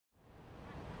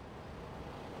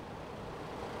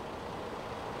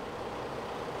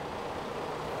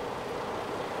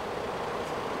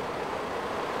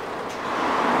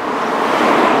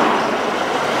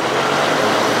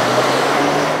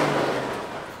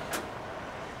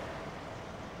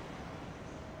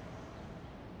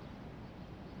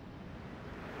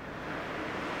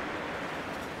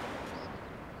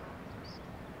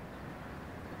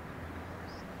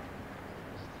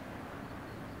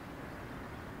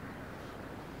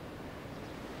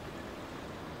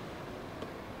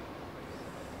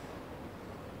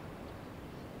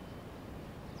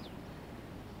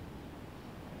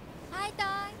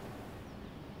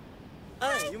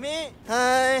Hey, Yumi.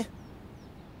 Hi.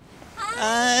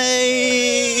 Hi.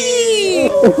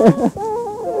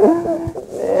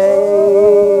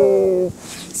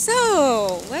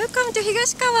 So, welcome to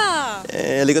Higashikawa.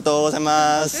 Arigatou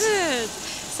gozaimasu. Good.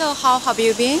 So, how have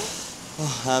you been?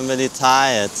 Oh, I'm very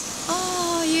tired.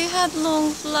 Oh, you had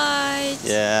long flight.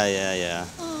 Yeah.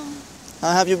 Oh. How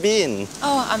have you been?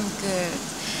 Oh, I'm good.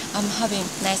 I'm having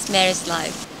nice marriage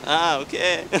life.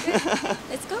 Okay.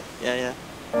 Let's go. Yeah.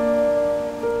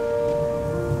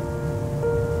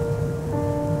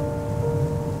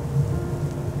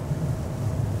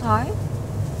 Thai?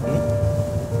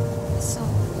 So,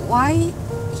 why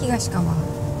Higashikawa?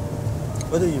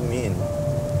 What do you mean?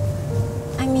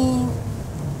 I mean,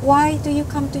 why do you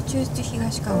come to choose to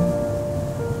Higashikawa?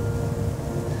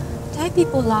 Thai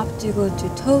people love to go to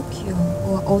Tokyo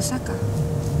or Osaka.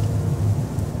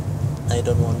 I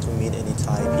don't want to meet any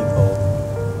Thai people.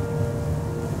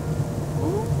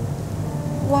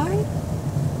 Why?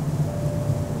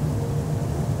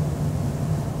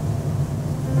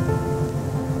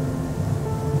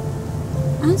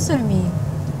 Answer me.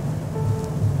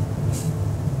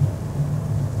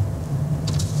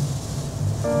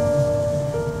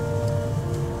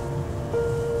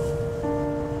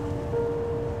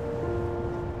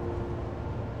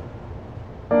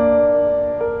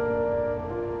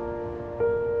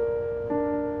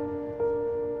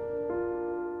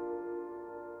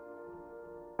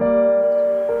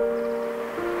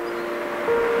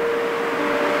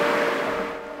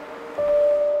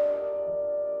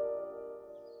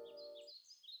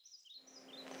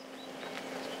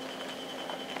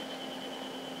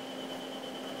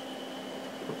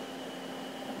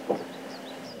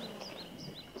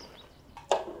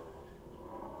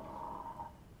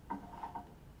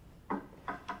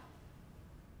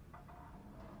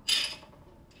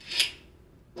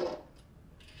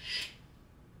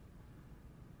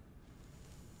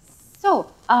 So,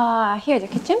 here's the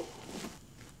kitchen.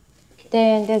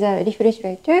 Then there's a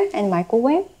refrigerator and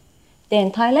microwave.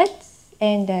 Then toilets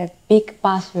and a big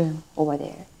bathroom over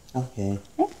there. Okay.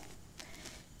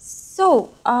 So,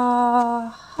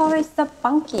 how is the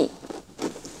bunkie?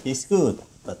 He's good,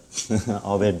 but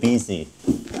always busy.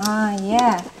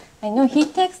 Yeah. I know he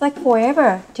takes like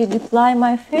forever to reply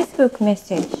my Facebook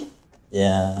message.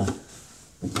 Yeah.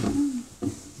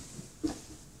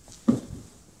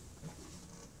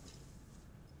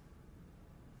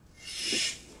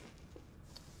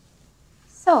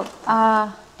 So,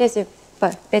 there's a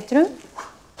bedroom.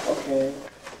 Okay.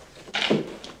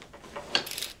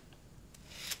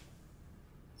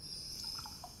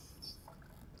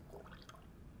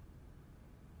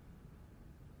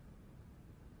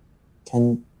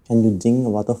 Can you drink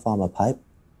water from a pipe?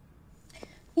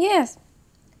 Yes.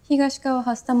 Higashikawa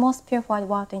has the most purified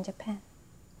water in Japan.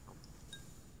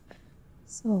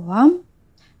 So,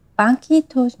 Banki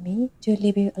told me to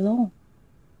leave you alone.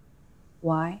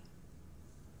 Why?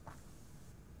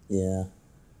 Yeah.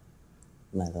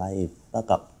 My life fuck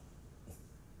up.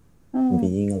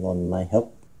 Being alone might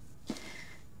help.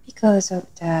 Because of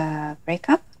the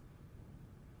breakup?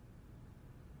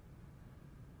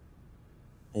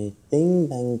 I think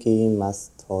Banky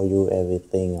must tell you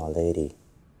everything already.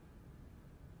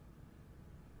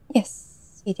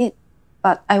 Yes, he did.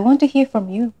 But I want to hear from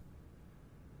you.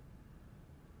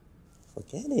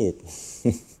 Forget it.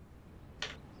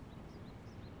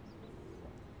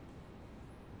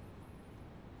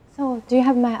 So, do you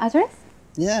have my address?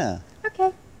 Yeah.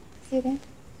 Okay. See you then.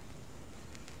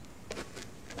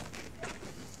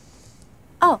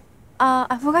 Oh,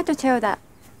 I forgot to tell you that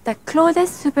the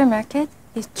closest supermarket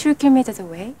is 2 kilometers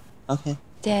away. Okay.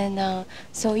 Then,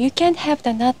 so you can have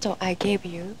the natto I gave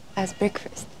you as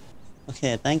breakfast.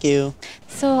 Okay, thank you.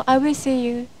 So I will see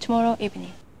you tomorrow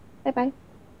evening. Bye-bye.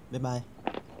 Bye-bye.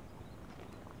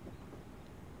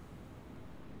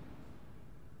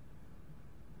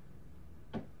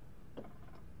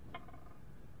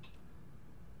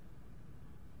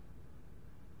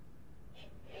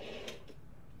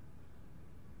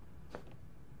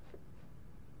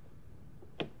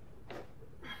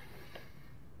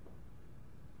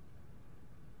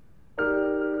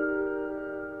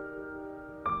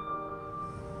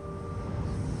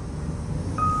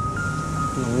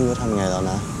 Nó không biếtทำไงแล้ว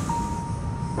นะ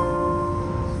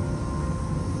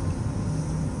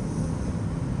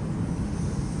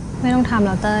ไม่ต้องทำแ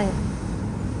ล้วเต้ย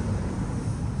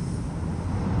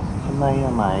ทำไมอ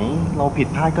ะไหมเราผิด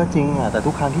พลาดก็จริงอะแต่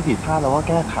ทุกครั้งที่ผิดพลาดเราก็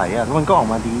แก้ไขอะแล้วมันก็ออก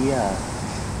มาดีอะ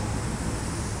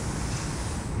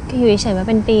ก็อยู่เฉยๆมา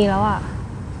เป็นปีแล้วอ่ะ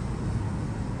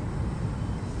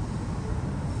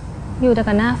อยู่แต่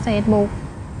กับหน้า Facebook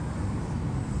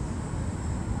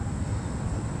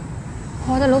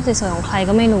สแต่รูปสวยๆของใคร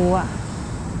ก็ไม่รู้อ่ะ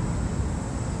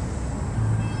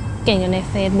เก่งอยู่ใน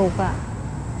Facebook อ่ะ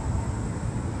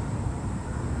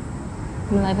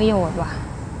มันไรประโยชน์วะ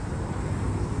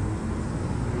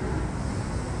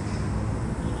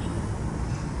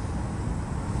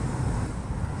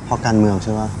เพราะการเมืองใ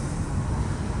ช่ปะ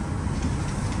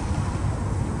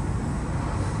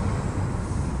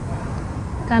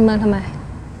การเมืองทำไม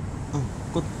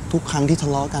ก็ทุกครั้งที่ทะ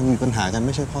เลาะกันมีปัญหากันไ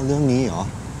ม่ใช่เพราะเรื่องนี้เหรอ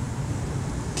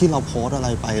ที่เราโพสอะไร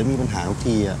ไปแล้วมีปัญหาทุก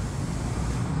ทีอะ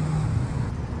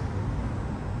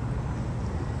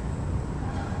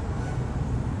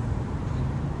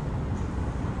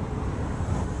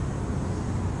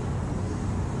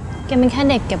แกเป็นแค่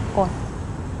เด็กเก็บกด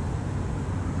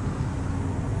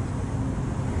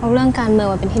เอาเรื่องการเมือง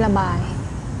มาเป็นที่ระบาย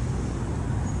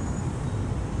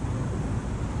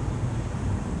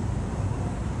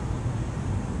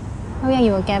เราอยากอ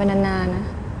ยู่กับแกเป็นนานๆนะ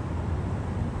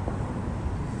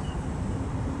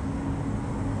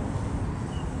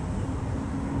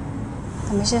แ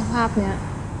ต่ไม่ใช่ภาพเนี้ย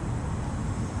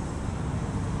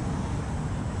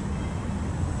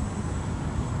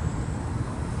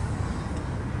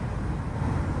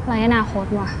ไรอนาคต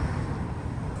ว่ะ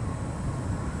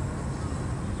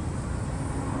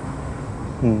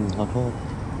ขอโทษ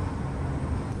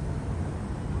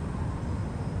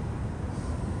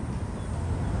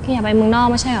แกอยากไปเมืองนอก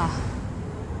ไม่ใช่หรอ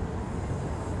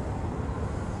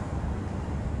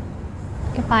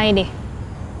แกไปดิ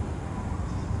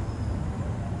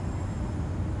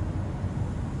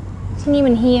ที่นี่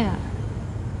มันเหี้ย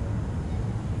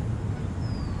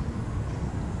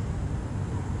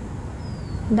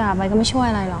ด่าไปก็ไม่ช่วย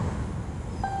อะไรหรอก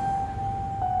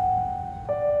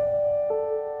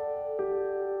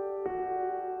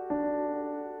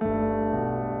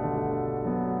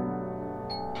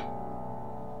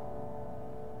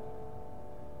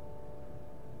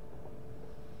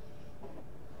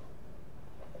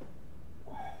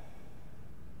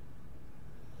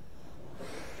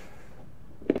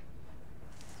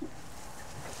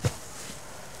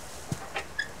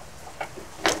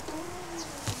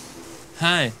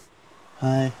Hi.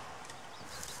 Hi.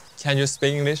 Can you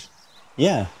speak English?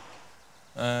 Yeah.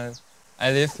 I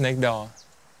live next door,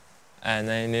 and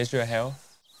I need your help.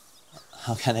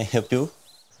 How can I help you?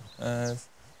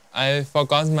 I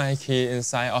forgot my key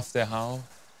inside of the house.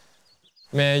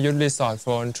 May I use this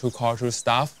phone to call to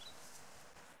staff?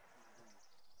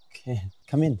 Okay,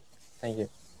 come in. Thank you.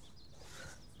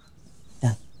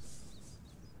 Yeah.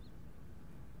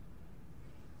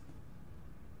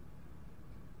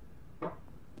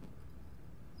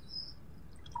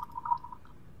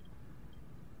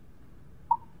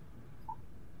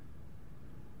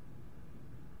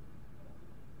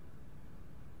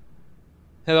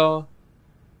 Hello.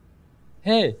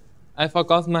 Hey, I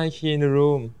forgot my key in the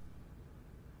room.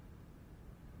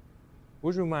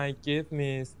 Would you mind give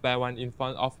me spare one in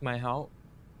front of my house?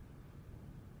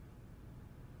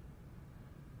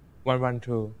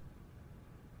 112.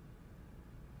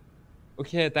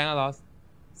 Okay, thanks a lot.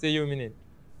 See you in a minute.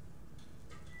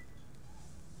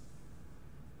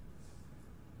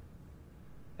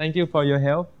 Thank you for your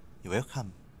help. You're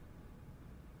welcome.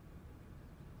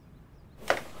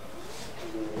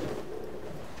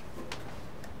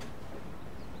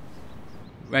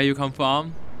 Where you come from?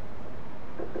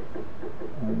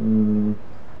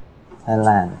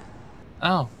 Thailand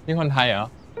อ้าว นี่คนไทยเหรอ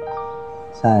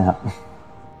ใช่ครับ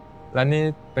แล้วนี่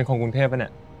เป็นคนกรุงเทพปะเนี่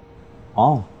ย อ๋อ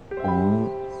ผม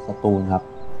สตูลครับ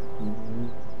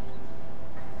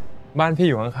บ้านพี่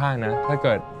อยู่ข้างๆนะ ถ้าเ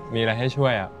กิดมีอะไรให้ช่ว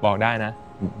ยอ่ะ บอกได้นะ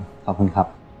ขอบคุณครับ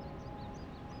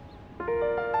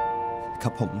ครั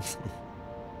บผม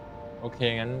โอเค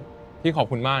งั้นพี่ขอบ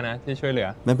คุณมากนะที่ช่วยเหลือ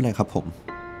ไม่เป็นไรครับผม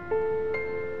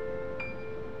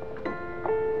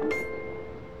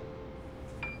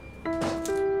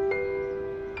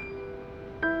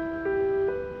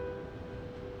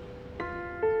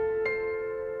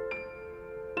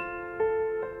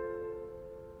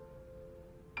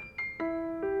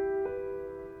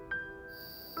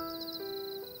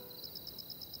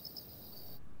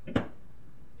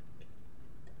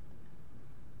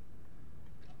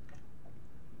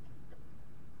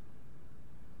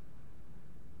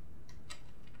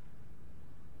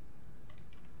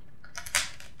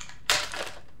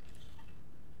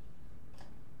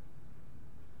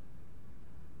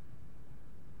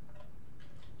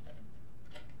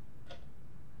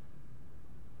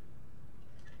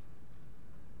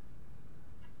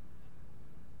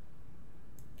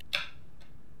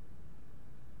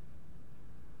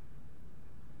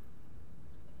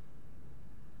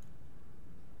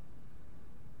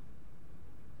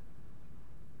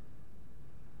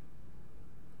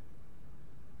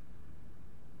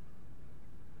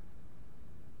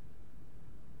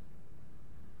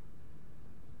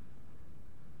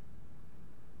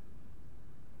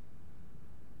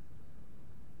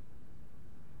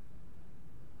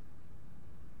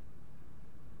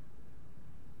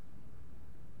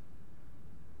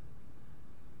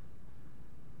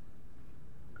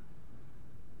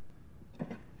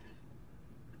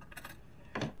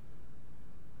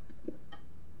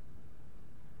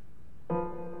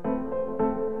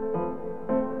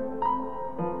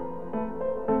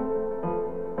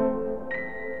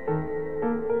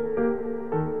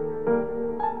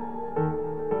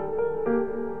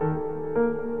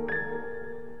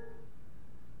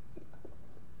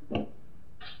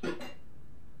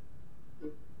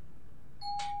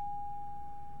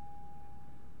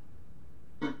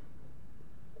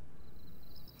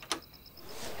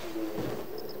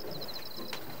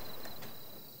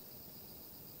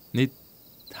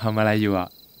ทำอะไรอยู่อ่ะ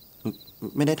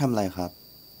ไม่ได้ทำอะไรครับ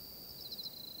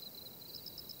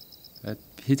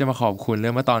พี่จะมาขอบคุณเรื่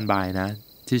องเมื่อตอนบ่ายนะ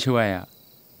ที่ช่วยอ่ะ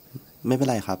ไม่เป็น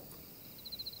ไรครับ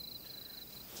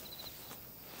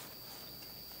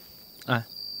อ่ะ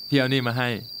พี่เอานี่มาให้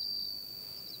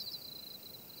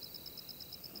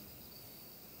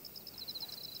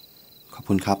ขอบ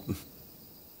คุณครับ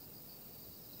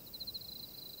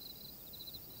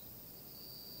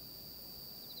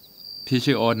พี่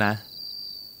ชื่อโอ๊ตนะ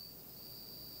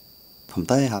ผม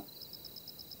เต้ยครับ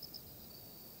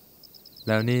แ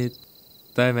ล้วนี่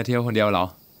เต้ยมาเที่ยวคนเดียวเหรอ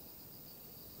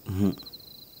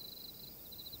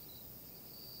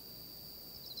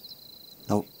แ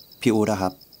ล้วพี่อู๊ดอะครั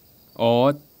บโอ๊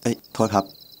ตโทษครับ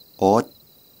โอ๊ต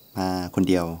มาคน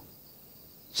เดียว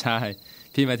ใช่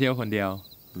พี่มาเที่ยวคนเดียว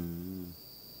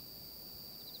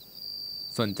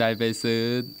สนใจไปซื้อ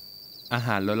อาห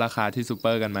ารลดราคาที่ซูเป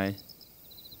อร์กันไหม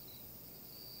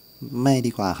ไม่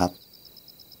ดีกว่าครับ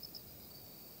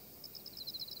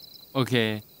โอเค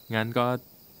งั้นก็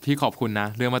พี่ขอบคุณนะ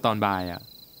เรื่องมาตอนบ่ายอ่ะ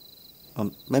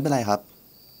ไม่เป็นไรครับ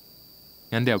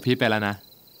งั้นเดี๋ยวพี่ไปแล้วนะ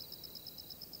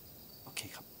โอเค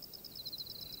ครับ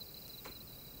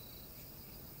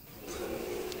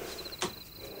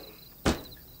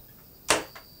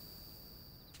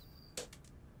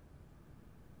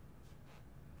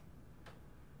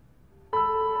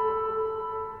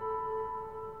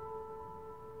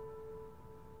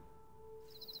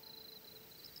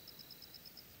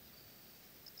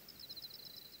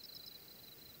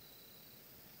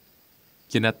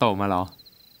กินนัตโตะมาเหรอ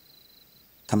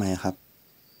ทำไมครับ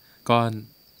ก็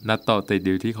นัตโตะติดอ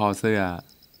ยู่ที่คอเสื้อ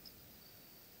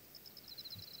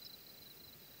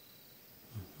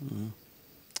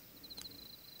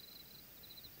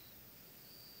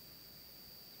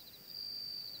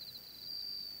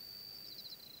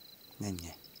นั่นไง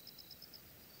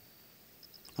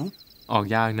ออก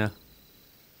ยากเนอะ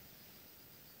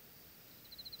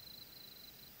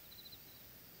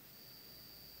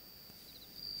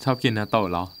ชอบกินนัตโตะ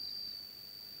เหรอ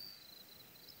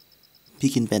พี่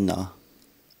กินเป็นเหรอ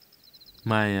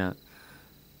ไม่อะ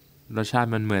รสชาติ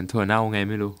มันเหมือนถั่วเน่าไง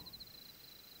ไม่รู้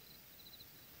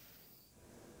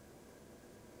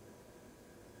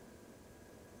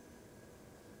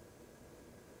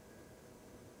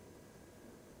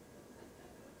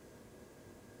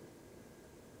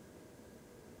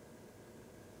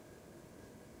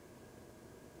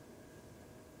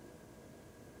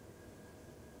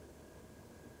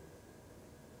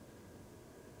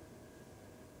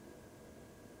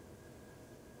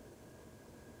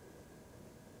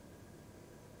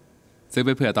ซื้อไป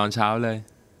เผื่อตอนเช้าเลย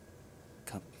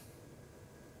ครับ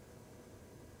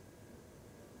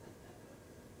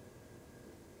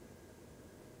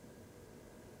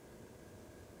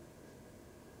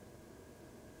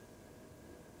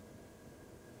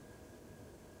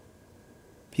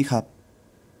พี่ครับ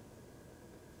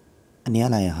อันนี้อ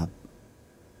ะไรอะครับ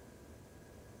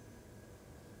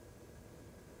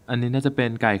อันนี้น่าจะเป็น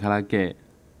ไก่คาราเกะ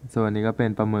ส่วนอันนี้ก็เป็น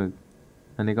ปลาหมึก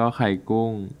อันนี้ก็ไข่กุ้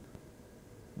ง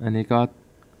อันนี้ก็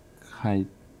ไ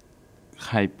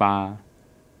ข่ปลา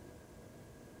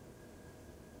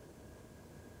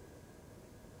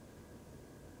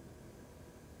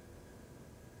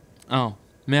อ้าว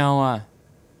ไม่เอาอ่ะ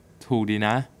ถูกดีน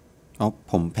ะ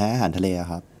ผมแพ้อาหารทะเล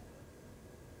ครับ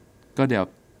ก็เดี๋ยว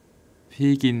พี่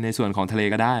กินในส่วนของทะเล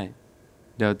ก็ได้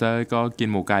เดี๋ยวเต้ยก็กิน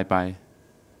หมูกายไป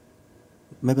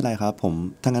ไม่เป็นไรครับ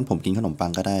ถ้างั้นผมกินขนมปั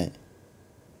งก็ได้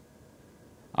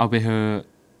เอาไปเถอะ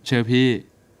เชื่อพี่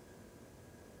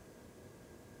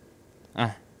อ่ะ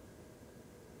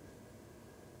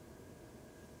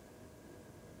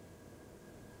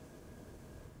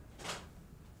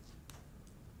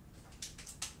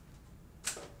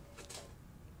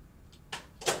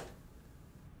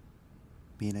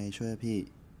มีอะไรช่วยพี่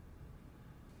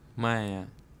ไม่อ่ะ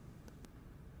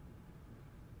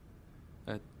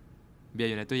เบียร์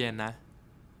อยู่ในตู้เย็นนะ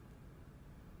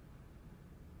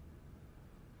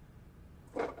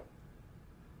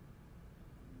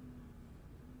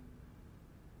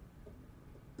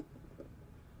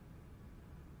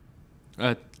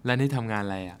แล้วนี่ทำงานอ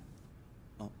ะไรอ่ะ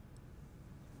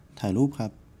ถ่ายรูปครั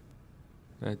บ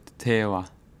เทว่ะ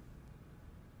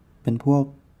เป็นพวก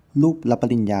รูปรับป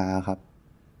ริญญาครับ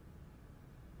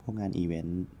พวกงานอีเวน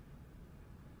ต์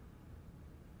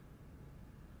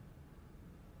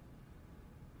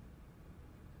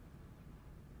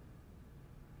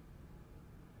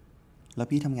แล้ว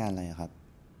พี่ทำงานอะไรครับ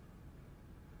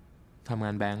ทำง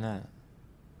านแบงก์อ่ะ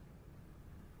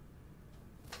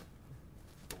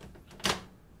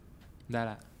ได้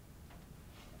ละ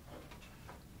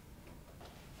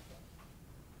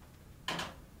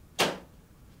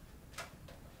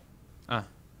อ่ะ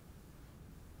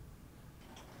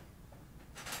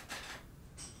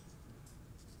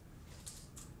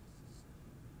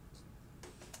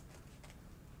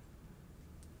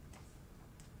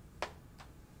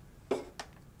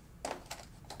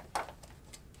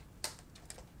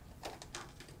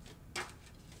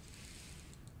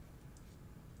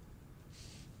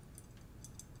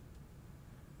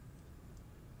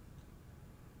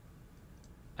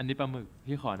อันนี้ปลาหมึก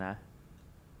พี่ขอนะ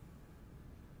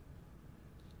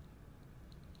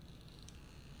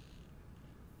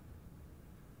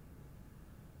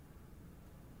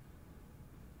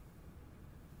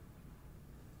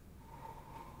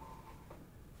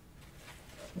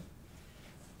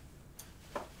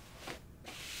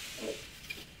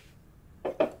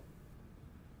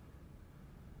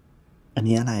อัน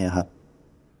นี้อะไรอะครับ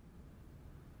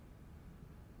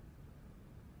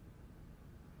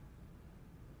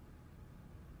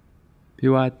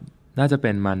พี่ว่าน่าจะเ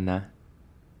ป็นมันนะ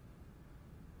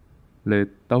หรือ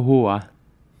เต้าหู้วะ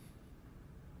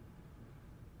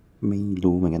ไม่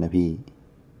รู้เหมือนกันนะพี่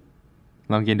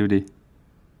ลองกินดูดิ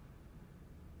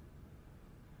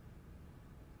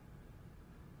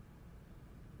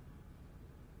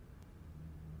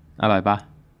อร่อยปะ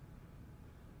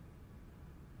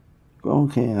ก็โอ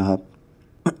เคอะครับ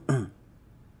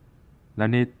แล้ว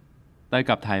นี่เต้ย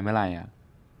กลับไทยเมื่อไหร่อ่ะ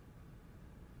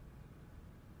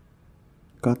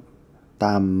ก็ต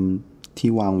ามที่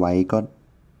วางไว้ก็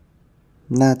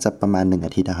น่าจะประมาณ1 อ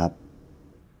าทิตย์นะครับ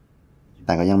แ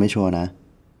ต่ก็ยังไม่ชัวร์นะ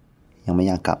ยังไม่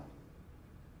อยากกลับ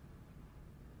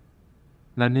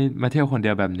แล้วนี่มาเที่ยวคนเดี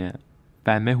ยวแบบเนี้ยแฟ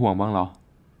นไม่ห่วงบ้างเหรอ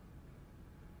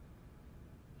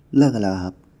เลิกกันแล้วค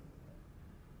รับ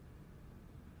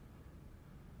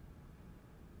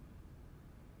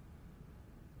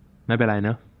ไม่เป็นไรเน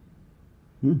อะ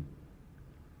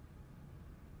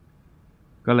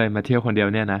ก็เลยมาเที่ยวคนเดียว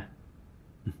เนี่ยนะ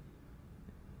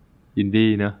ยินดี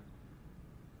เนอะ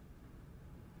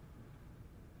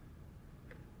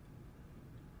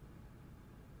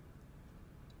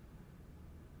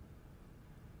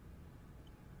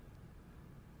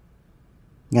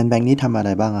งานแบงค์นี้ทำอะไร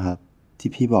บ้างอะครับที่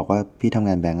พี่บอกว่าพี่ทำ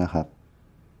งานแบงค์อะครับ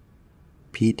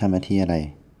พี่ทำหน้าที่อะไร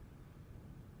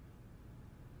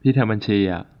พี่ทำบัญชี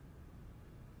อ่ะ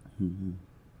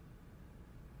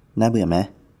น่าเบื่อไหม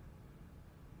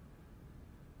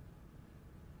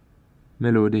ไ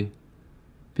ม่รู้ดิ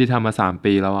พี่ทำมา3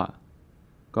 ปีแล้วอ่ะ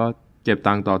ก็เก็บ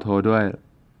ตังค์ต่อโทด้วย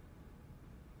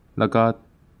แล้วก็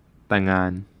แต่งงา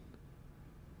น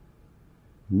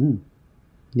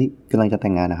นี่กำลังจะแต่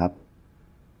งงานนะครับ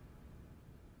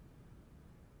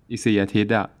อีก4 อาทิต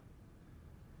ย์อ่ะ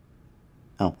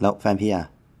อ้าวแล้วแฟนพี่อะ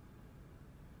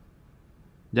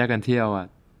แยกกันเที่ยวอ่ะ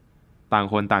ต่าง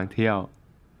คนต่างเที่ยว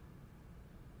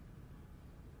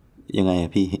ยังไงอ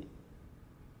ะพี่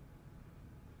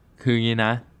คืองี้น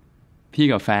ะพี่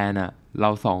กับแฟนอ่ะเรา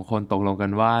2 คนตกลงกั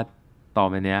นว่าต่อ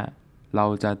ไปเนี้ยเรา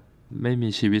จะไม่มี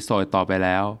ชีวิตโสดต่อไปแ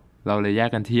ล้วเราเลยแยก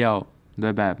กันเที่ยวโด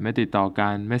ยแบบไม่ติดต่อกั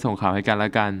นไม่ส่งข่าวให้กันและ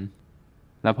กัน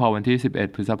แล้วพอวันที่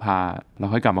11 พฤษภาเรา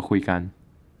ค่อยกลับมาคุยกัน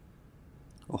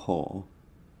โอ้โห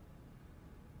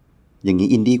อย่างนี้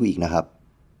อินดี้กูอีกนะครับ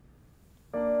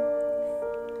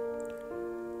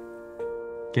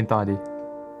กินต่อดิ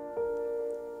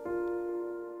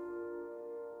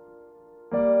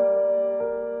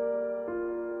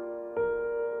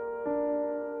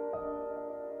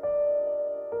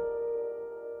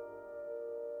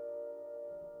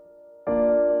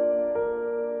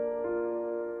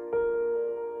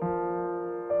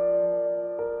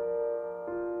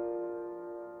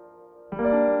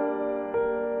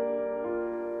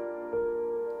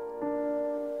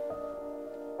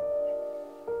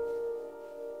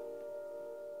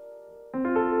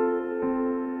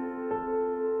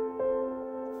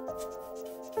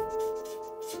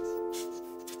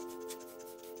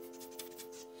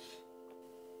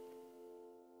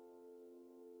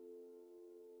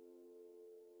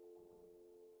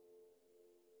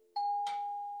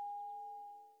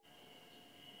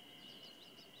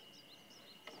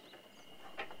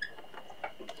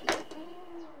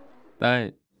เต้ย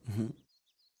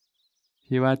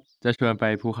พี่ว่าจะชวนไป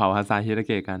ภูเขาฮาซาฮิระเ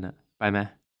กะกันอะไปไหม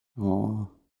อ๋อ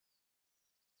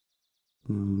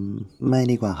ไม่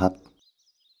ดีกว่าครับ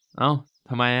เอ้า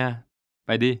ทำไมอะไป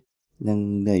ดิยัง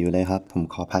เหนื่อยอยู่เลยครับผม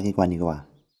ขอพักอีกวันดีกว่า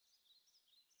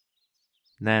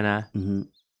แน่นะ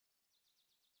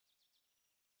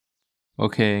โอ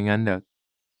เคงั้นเดี๋ยว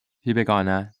พี่ไปก่อน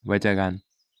นะไว้เจอกัน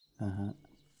ฮะ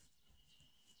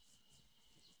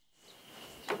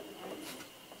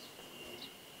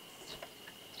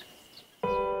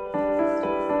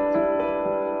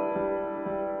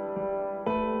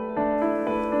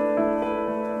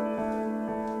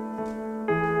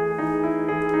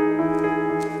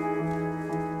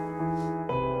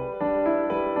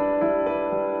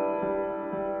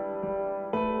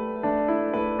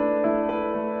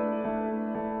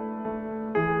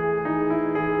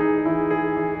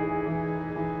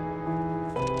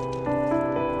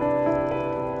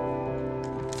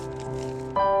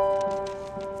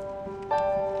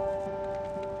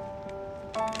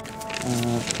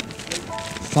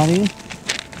Sorry,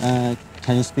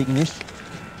 can you speak English?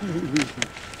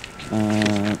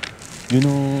 You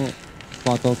know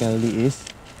photo gallery is?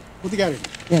 フォトギャラリー。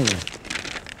Yeah, yeah.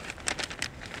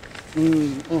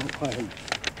 はいはい。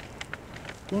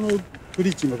このブ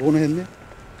リッジのこの辺ね、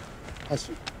橋。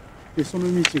で、その道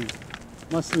に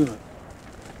まっすぐ行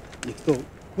くと、こ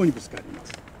こにぶつかりま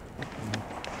す。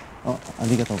あ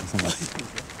りがとうございます。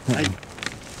はい。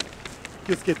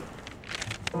気をつけて。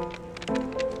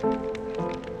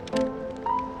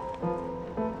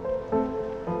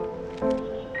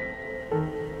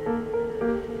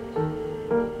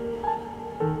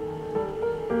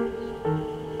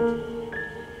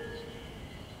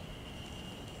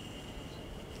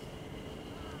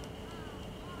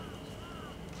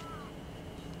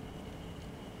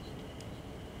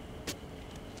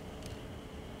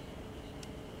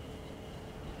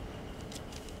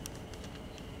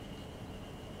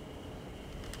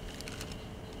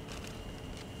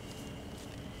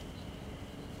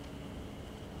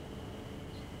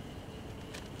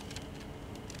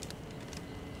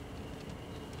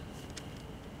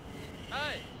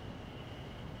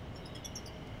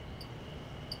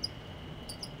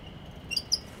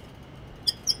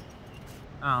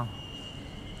อ้าว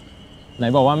ไหน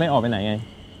บอกว่าไม่ออกไปไหนไง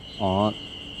อ๋อ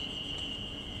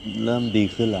เริ่มดี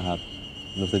ขึ้นแล้วครับ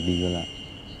รู้สึกดีขึ้นแล้ว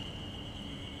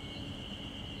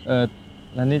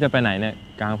แล้วนี่จะไปไหนเนี่ย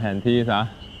กลางแผนที่ซะ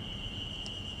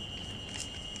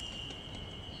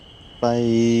ไป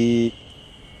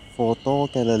โฟโต้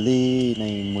แกลเลอรี่ใน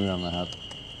เมืองอะครับ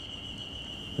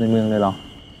ในเมืองเลยเหรอ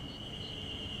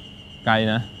ไกล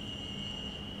นะ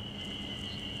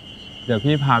เดี๋ยว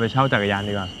พี่พาไปเช่าจักรยาน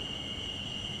ดีกว่า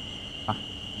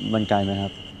มันไกลไหมครั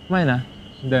บไม่นะ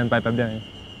เดินไปแป๊บเดียว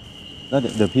แล้ว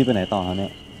เดี๋ยวพี่ไปไหนต่อครับเนี่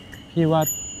ยพี่ว่า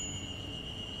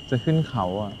จะขึ้นเขา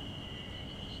อ่ะ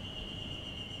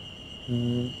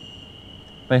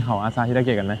ไปเขาอาซาฮิดะเก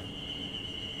ะกันไหม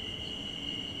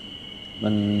มั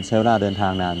นใช้เวลาเดินทา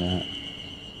งนานไหมฮะ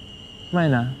ไม่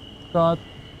นะก็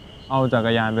เอาจัก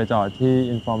รยานไปจอดที่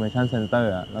Information Center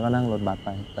อ่ะแล้วก็นั่งรถบัสไป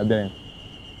แป๊บเดียวเอง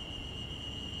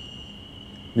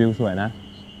วิวสวยนะ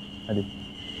ไปดิ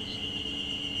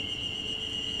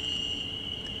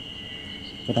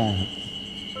ก็ได้ครับ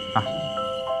อ่ะ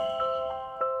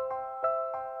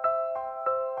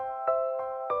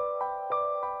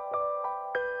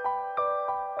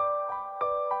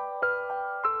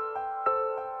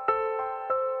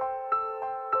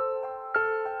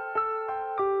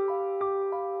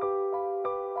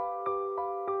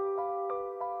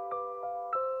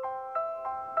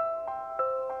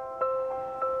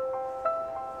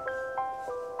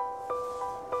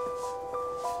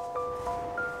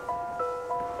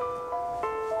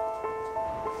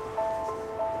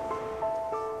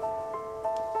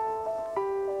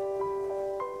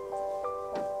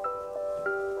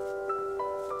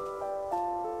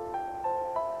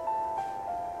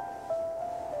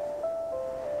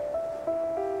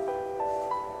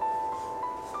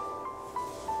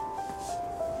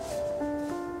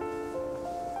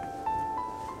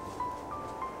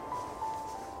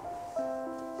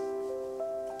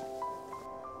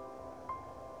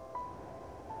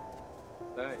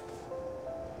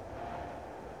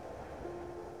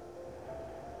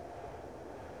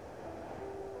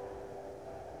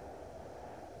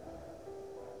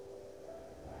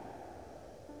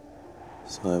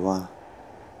สวยว่า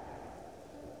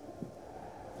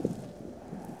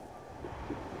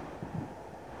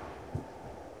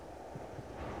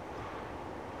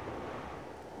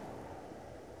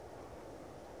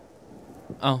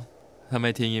เอ้าทำไม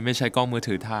ทีงี้ไม่ใช้กล้องมือ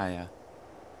ถือถ่ายอ่ะ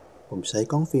ผมใช้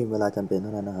กล้องฟิล์มเวลาจำเป็นเท่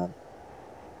านั้นนะครับ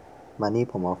มานี่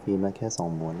ผมเอาฟิล์มมาแค่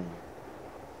2 ม้วนเอง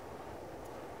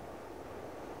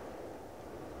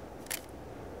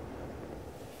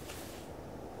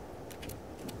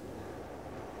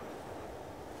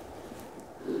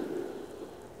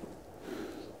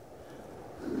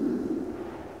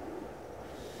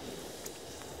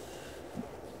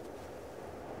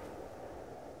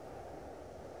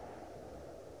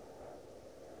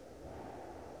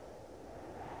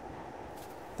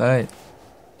เต้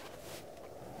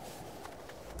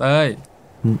ย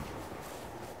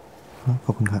ข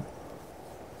อบคุณครับ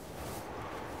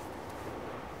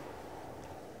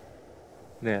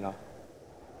เหนื่อยเหรอ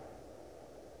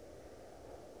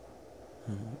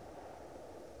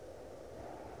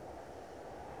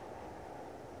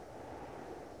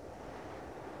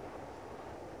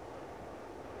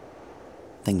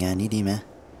แต่งงานนี้ดีไหม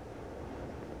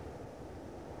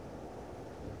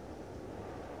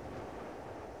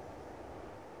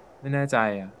ไม่แน่ใจ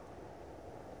อ่ะ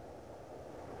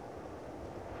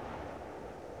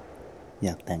อย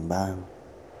ากแต่งบ้าง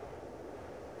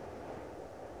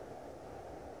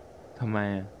ทำไม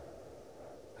อะ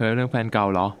เพ้อเรื่องแฟนเก่า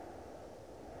เหรอ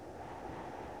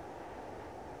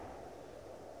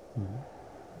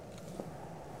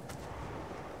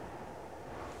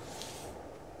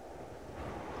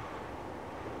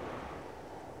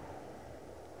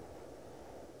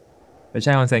ไปแ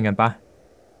ช่ออนเซ็นกันปะ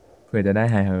เผื่อจะได้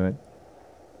หายเฮิร์ต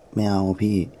ไม่เอา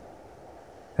พี่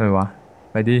ทำไมวะ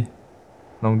ไปดิ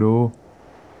ลองดู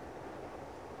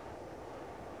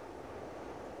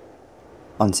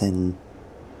ออนเซ็น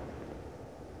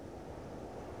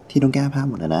ที่ต้องแก้ผ้า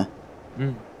หมดเลยนะ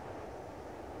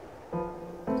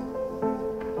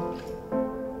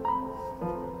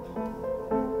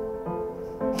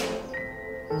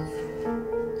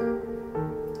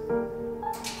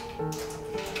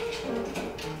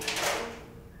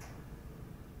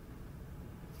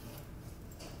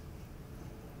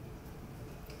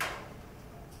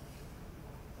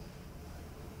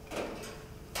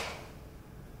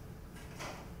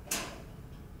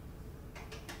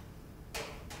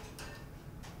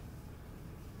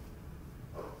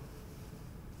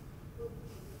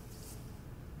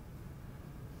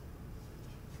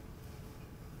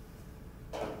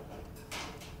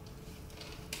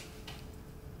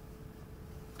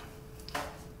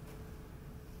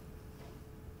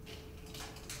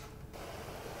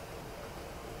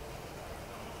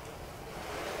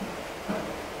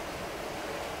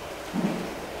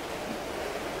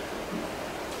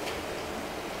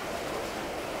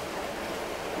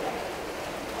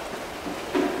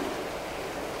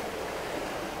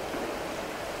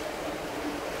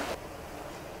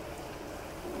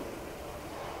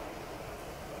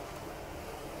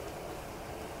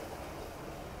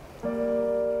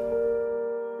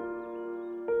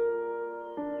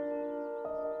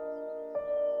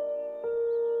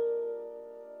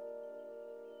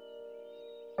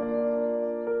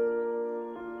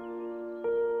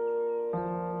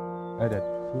เดี๋ยว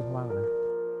พี่ว่างนะ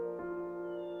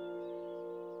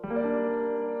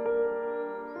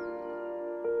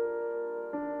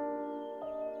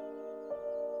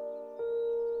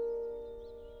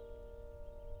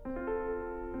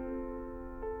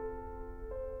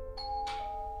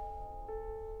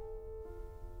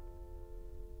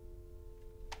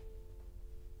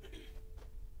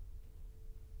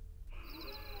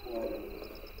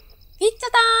พิซซ่า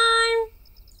ไทม์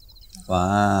ว้า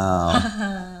ว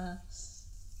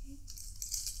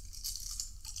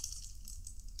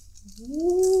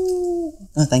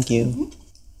oh thank you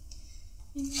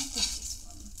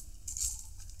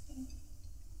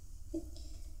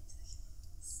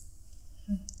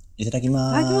いただきま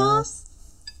す。いただきます。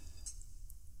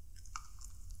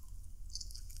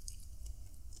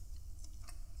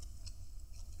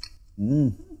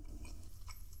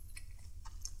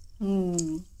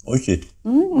美味しい。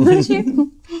美味しい。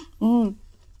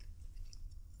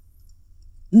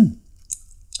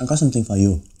I got something for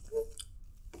you.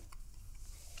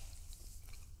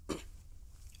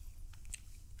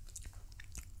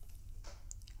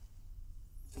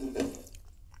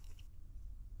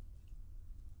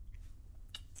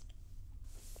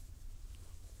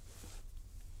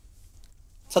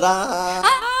 Ta-da!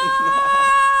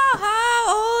 How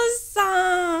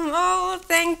awesome! Oh,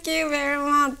 thank you very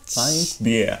much. Nice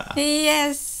beer.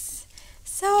 Yes.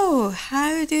 So,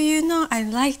 how do you know I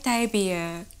like Thai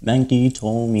beer? Maggie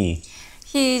told me.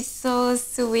 He's so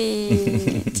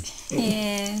sweet.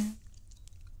 Yeah.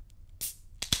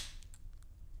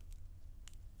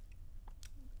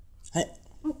 Hey.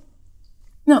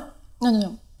 No.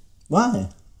 No. Why?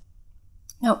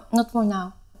 No, not for now.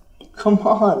 Come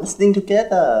on, let's drink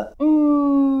together.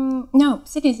 No,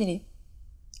 silly.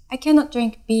 I cannot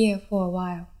drink beer for a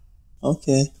while.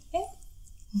 Okay. Okay?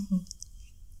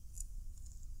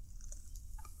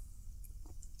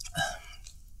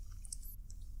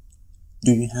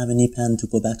 Do you have any plan to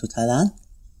go back to Thailand?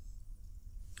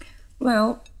 Well,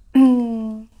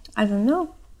 I don't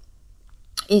know.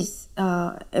 Is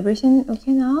everything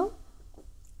okay now?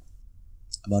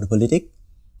 About the politics?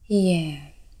 Yeah.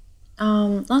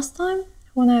 Last time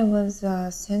when I was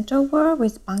sent over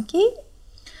with Banky,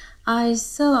 I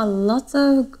saw a lot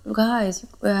of guys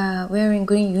wearing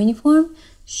green uniform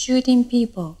shooting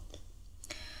people.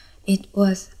 It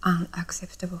was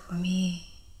unacceptable for me.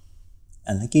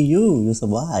 And lucky you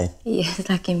survived. Yes,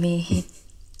 lucky me.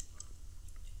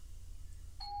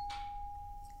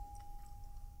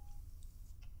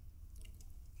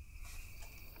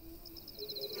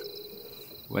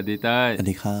 สวัสดีเต้ย สวัส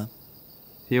ดีครับ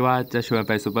พี่ว่าจะชวนไ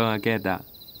ปซูเปอร์มาร์เก็ตอ่ะ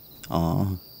อ๋อ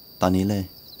ตอนนี้เลย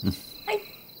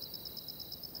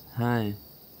ใช่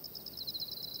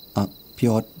พี่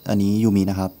โอ๊ตอันนี้ยูมิ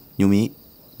นะครับ ยูมิ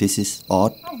this is โอ๊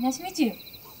ต Hi, nice to meet you.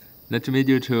 Nice to meet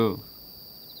you too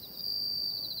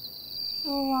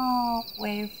So,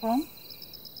 where you from?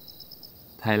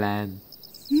 Thailand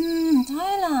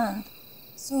Thailand.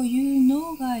 So you know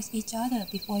guys each other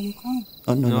before you come.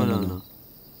 Oh no no no no no no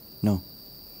no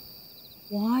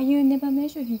Why you never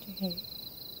mention him to him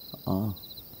อ๋อ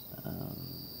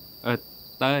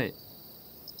เต้ย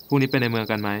พรุ่งนี้ไปในเมือง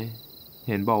กันไหม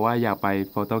เห็นบอกว่าอยากไป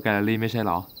โฟโต้แกลเลอรี่ไม่ใช่ห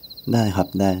รอได้ครับ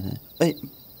ได้เอ้ย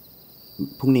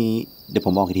พรุ่งนี้เดี๋ยวผ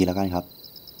มบอกอีกทีแล้วกันครับ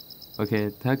โอเค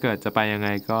ถ้าเกิดจะไปยังไง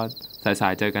ก็สา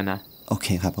ยๆเจอกันนะโอเค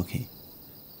ครับโอเค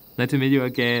Nice to meet you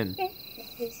again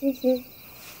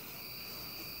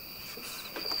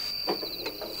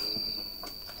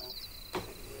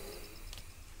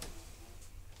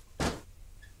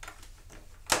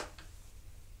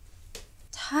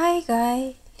Thai guy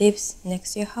lives next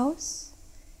to your house.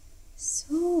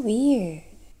 So weird.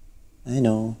 I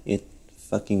know it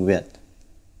fucking weird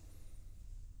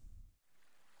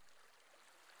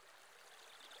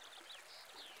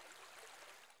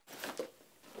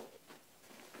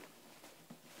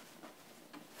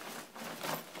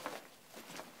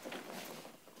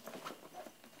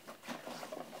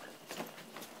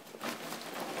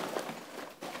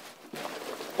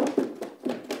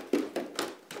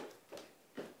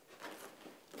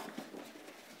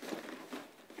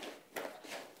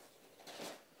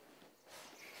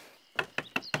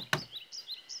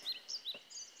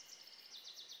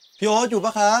พี่โอ๊ตอยู่ป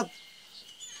ะครับ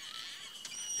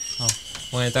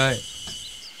ว่าไงเต้ย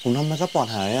ผมทำพาสปอร์ต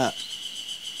หายอ่ะ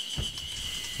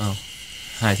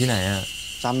หายที่ไหนอ่ะ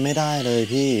จำไม่ได้เลย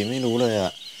พี่ไม่รู้เลยอ่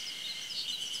ะ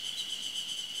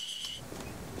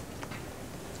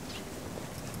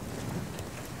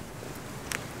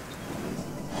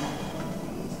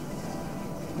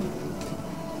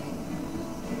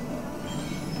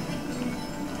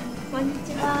こんにち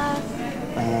は。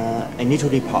I need to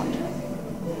report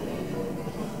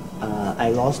I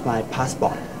lost my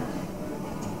passport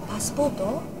パスポート？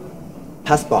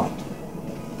 passport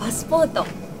パスポート。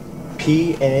 P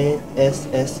A S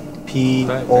S P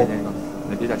เต้ย O ใจเย็นก่อนเ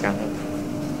ดี๋ยวพี่จัดการให้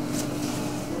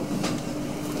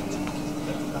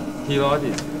พี่รอ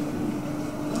ดิ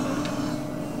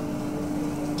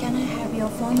Can I have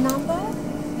your phone number?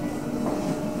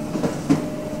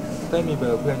 เต้ยมีเบอ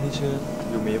ร์เพื่อนที่ชื่อ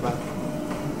ยูมิป่ะ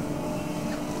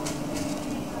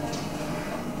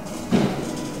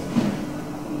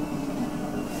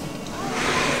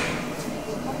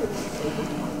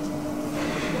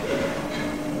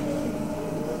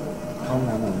ห้อง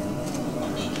น้ำหน่อย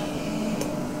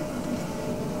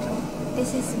This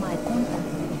is my contact.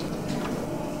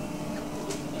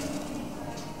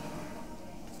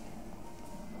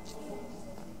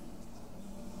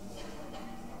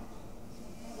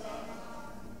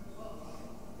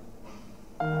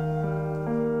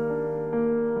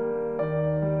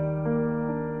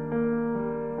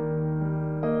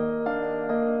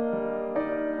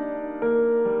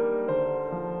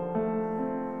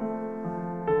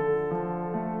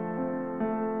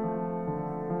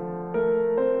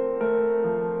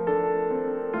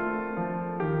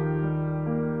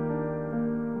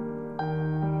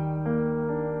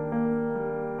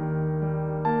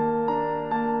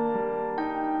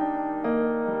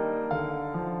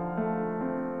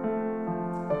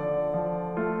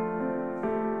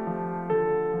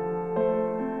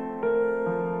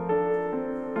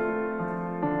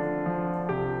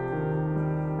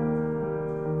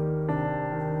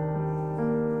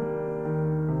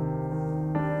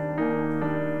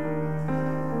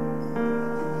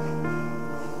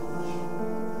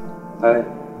 เต้ย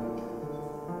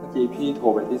เมื่อกี้พี่โท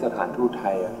รไปที่สถานทูตไท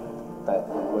ยอะแต่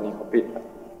วันนี้เขาปิดอะ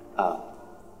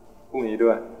พรุ่งนี้ด้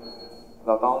วย เ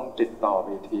ราต้องติดต่อไป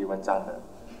ทีวันจันทร์อะ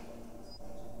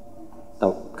แต่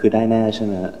คือได้แน่ใช่ไ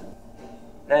หม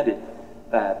แน่ดิ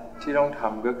แต่ที่ต้องท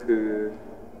ำก็คือ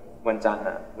วันจันทร์อ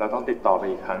ะเราต้องติดต่อไป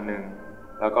อีกครั้งหนึ่ง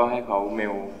แล้วก็ให้เขาเม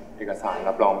ลเอกสาร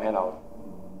รับรองให้เรา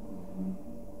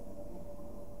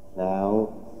แ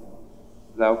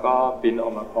ล้วก็ปริ้นอ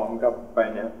อกมาพร้อมกับใบ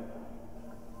เนี้ย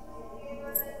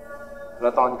แ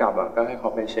ล้วตอนกลับอ่ะก็ให้เขา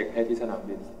ไปเช็คให้ที่สนาม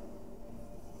บิน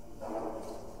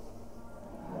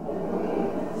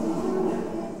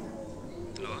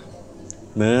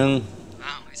มึง อ้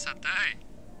าวไอสัตว์ได้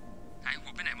หายหั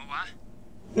วไปไหนมาวะ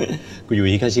กูอยู่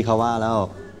ที่คาชิคาว่าแล้ว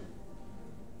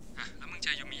แล้วมึงเจ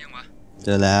อยูมิยังวะ เจ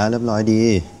อแล้วเรียบร้อยดี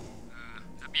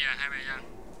แล้วเบียร์ให้ไปยัง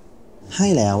ให้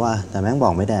แล้วว่ะแต่แม่งบ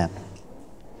อกไม่แดก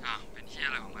อ้าวเป็นเหี้ยอ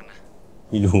ะไรของมันนะ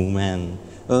ไม่รู้แม่ง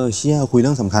เชี่ยคุยเ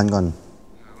รื่องสำคัญก่อน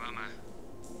ว่ามา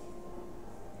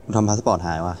กูทำพาสปอร์ตห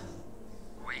ายว่ะ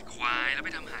โอ้ยควายแล้วไป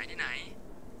ทำหายที่ไหน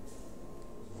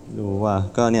รู้ว่า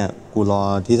ก็เนี่ยกูรอ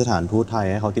ที่สถานทูตไทย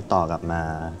ให้เขาติดต่อกลับมา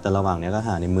แต่ระหว่างเนี้ยก็ห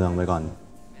าในเมืองไปก่อน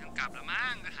ไม่ต้องกลับแล้วมั้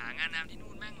งก็หางานทำที่นู่น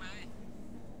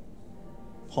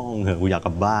พ่อเหอะกูอยากก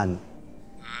ลับบ้าน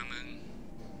มึง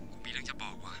กูมีเรื่องจะบ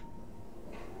อกว่ะ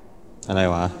อะไร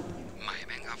วะใหม่แ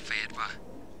ม่งอัพเฟซว่ะ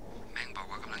แม่งบอก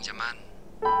ว่ากำลังจะมั่น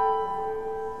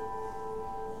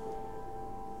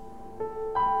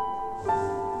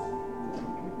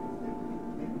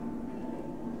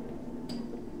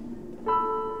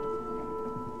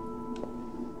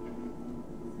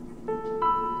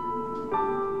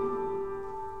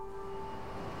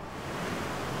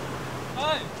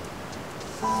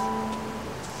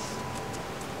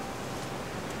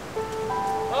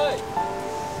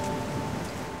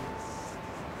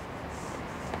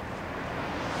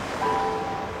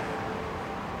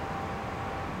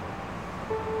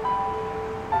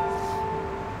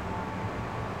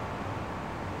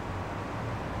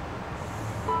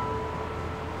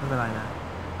ไม่เป็นไรนะ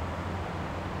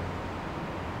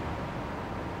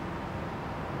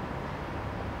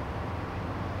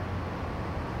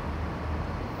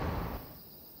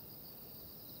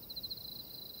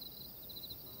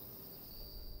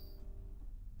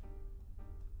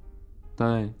เ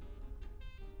ต้ย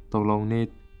ตกลงนี่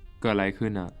เกิดอะไรขึ้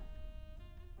นอ่ะ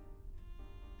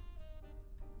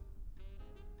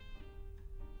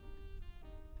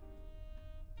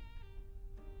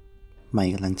ใหม่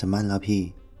กำลังจะมั่นแล้วพี่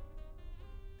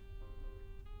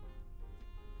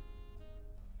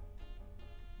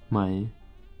ไหม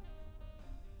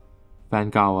แฟน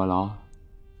เก่าอะเหรอ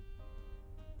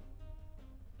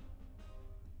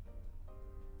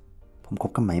ผมค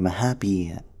บกับไหมมา5 ปี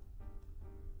อะ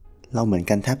เราเหมือน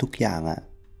กันแทบทุกอย่างอะ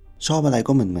ชอบอะไร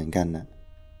ก็เหมือนกันอะ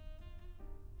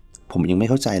ผมยังไม่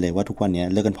เข้าใจเลยว่าทุกวันนี้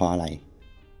เลิกกันเพราะอะไร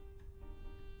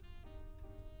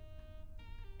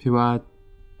พี่ว่า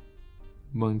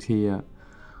บางทีอะ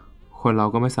คนเรา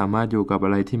ก็ไม่สามารถอยู่กับอะ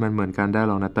ไรที่มันเหมือนกันได้ห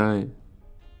รอกนะเต้ย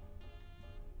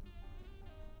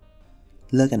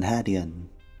เลิกกัน5 เดือน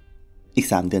อีก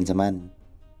3 เดือนจะมั่น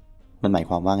มันหมาย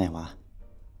ความว่าไงวะ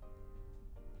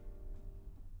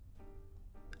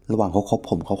ระหว่างเขาคบ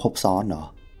ผมเขาคบซ้อนเหรอ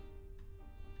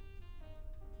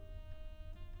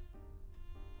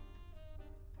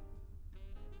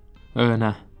น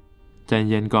ะใจ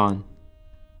เย็นก่อน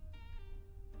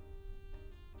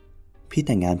พี่แ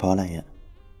ต่งงานเพราะอะไรอะ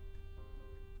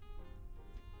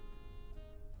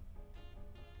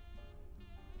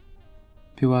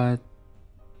พี่ว่า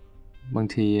บาง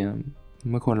ที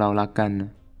เมื่อคนเรารักกัน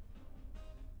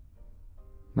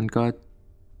มันก็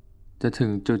จะถึง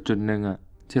จุดหนึ่ง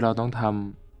ที่เราต้องท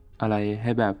ำอะไรใ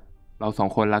ห้แบบเรา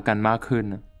2 คนรักกันมากขึ้น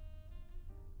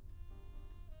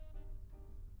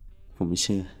ผมไม่เ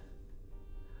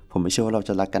ชื่อว่าเราจ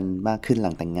ะรักกันมากขึ้นห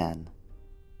ลังแต่งงาน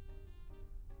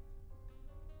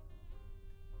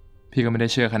พี่ก็ไม่ได้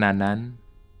เชื่อขนาดนั้น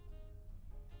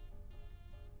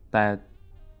แต่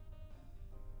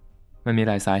มันมี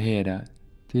หลายสาเหตุ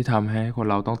ที่ทำให้คน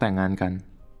เราต้องแต่งงานกัน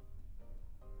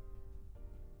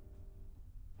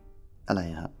อะไร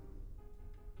ครับ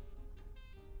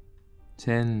เ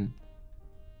ช่น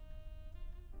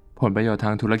ผลประโยชน์ท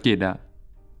างธุรกิจ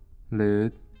หรือ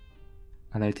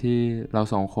อะไรที่เรา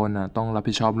2 คนต้องรับ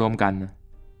ผิดชอบร่วมกัน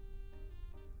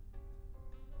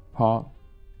เพราะ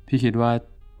พี่คิดว่า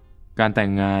การแต่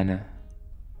งงาน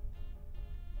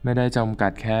ไม่ได้จำกั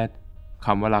ดแค่ค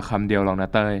ำว่ารักคำเดียวหรอกนะ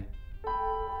เต้ย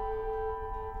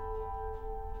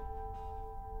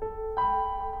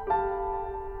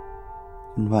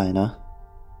วุ่นวายเนาะ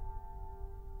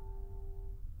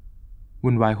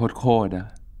วุ่นวายโคตร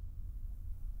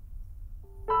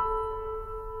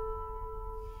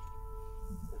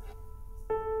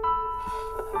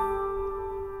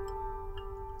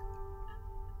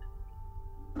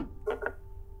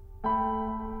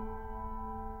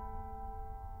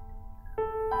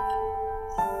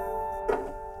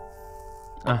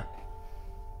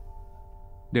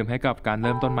มให้กับการเ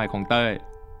ริ่มต้นใหม่ของเต้ย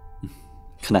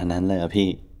ขนาดนั้นเลยเหรอพี่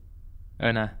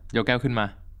นะยกแก้วขึ้นมา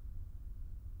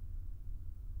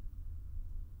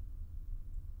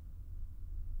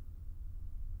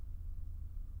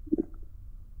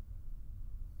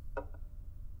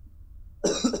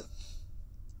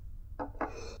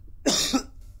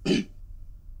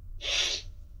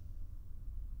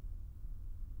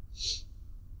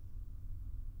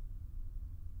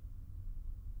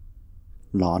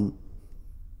ร้อน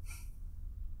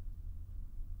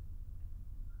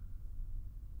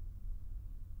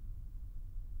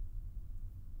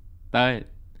เต้ย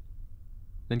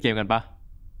เล่นเกมกันปะ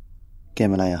เกม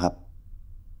อะไรครับ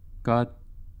ก็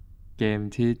เกม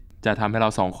ที่จะทำให้เรา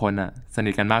2 คนสนิ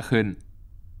ทกันมากขึ้น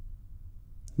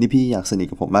นี่พี่อยากสนิท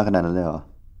กับผมมากขนาดนั้นเลยเหรอ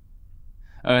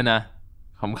นะ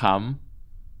ขำ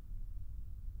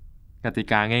ๆกติ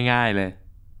กาง่ายๆเลย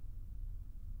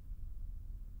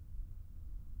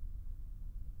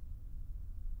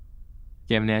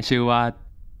เกมเนี้ยชื่อว่า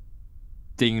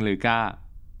จริงหรือกล้า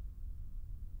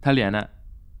ถ้าเหรียญอะ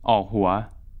ออกหัว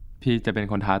พี่จะเป็น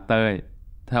คนท้าเต้ย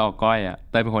ถ้าออกก้อยอะ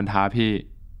เต้ยเป็นคนท้าพี่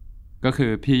ก็คื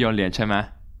อพี่โยนเหรียญใช่ไหม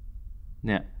เ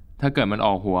นี่ยถ้าเกิดมันอ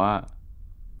อกหัว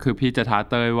คือพี่จะท้า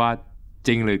เต้ยว่าจ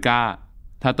ริงหรือกล้า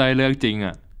ถ้าเต้ยเลือกจริงอ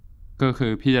ะก็คื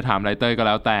อพี่จะถามอะไรเต้ยก็แ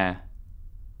ล้วแต่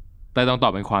เต้ยต้องตอ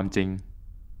บเป็นความจริง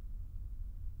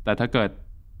แต่ถ้าเกิด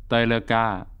เต้ยเลือกกล้า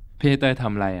พี่ให้เต้ยท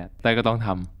ำอะไรอะเต้ยก็ต้องท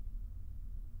ำ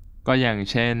ก็อย่าง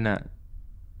เช่นน่ะ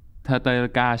ถ้าเต้ยเลื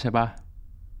อกกล้าใช่ปะ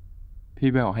พี่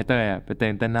ไปบอกให้เต้ยไปเ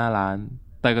ต้นหน้าร้าน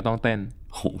เต้ยก็ต้องเต้น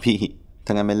โหพี่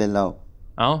ทั้งนั้นไม่เล่นแล้ว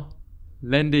เอ้า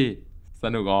เล่นดิส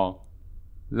นุกออก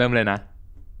เริ่มเลยนะ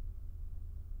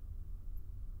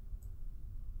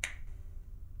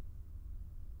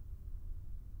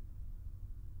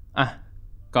อ่ะ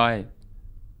ก้อย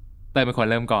เต้ยเป็นคน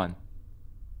เริ่มก่อน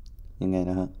ยังไง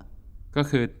นะฮะก็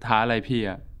คือท้าอะไรพี่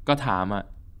อ่ะก็ถามอ่ะ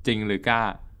จริงหรือกล้า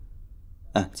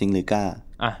อ่ะจริงหรือกล้า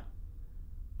อ่ะ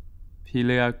พี่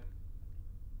เลือก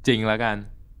จริงแล้วกัน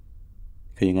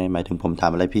คือยังไงหมายถึงผมถา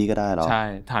มอะไรพี่ก็ได้หรอใช่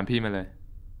ถามพี่มาเลย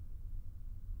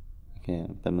โอเค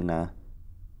แป๊บนึงนะ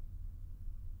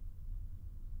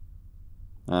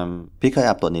พี่เคย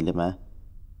อาบตัวนี้เลยไหม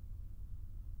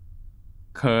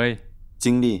เคยจ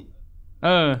ริงดิ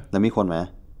แล้วมีคนไหม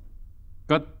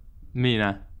ก็มีน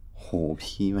ะโห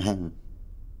พี่แม่ง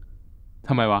ท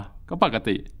ำไมวะก็ปก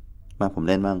ติมาผม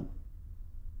เล่นบ้าง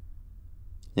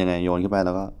ยังไงโยนขึ้นไปแ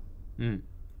ล้วก็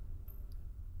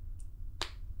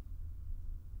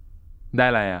ได้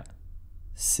อะไรอ่ะ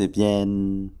10 เยน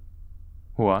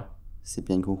หัว10 เ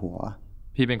ยนคือหัว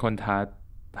พี่เป็นคน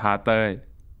ท้าเต้ย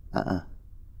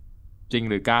จริง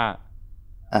หรือกล้า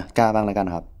กล้าบ้างแล้วกัน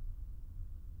ครับ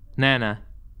แน่นะ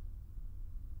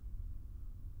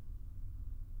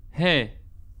Hey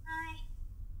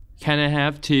Can I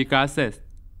have 3 glasses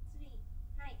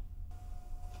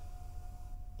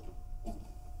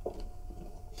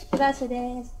グラスで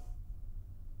す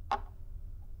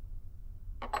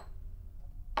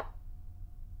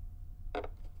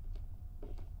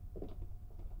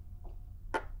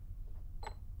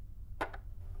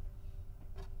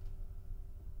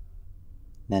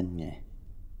นั่นไง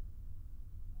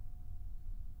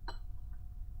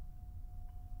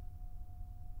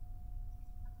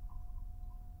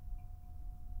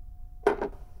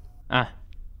อ่ะ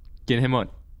กินให้หมด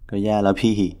ก็แย่แล้ว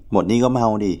พี่หมดนี่ก็เมา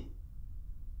ดิ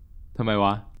ทำไมว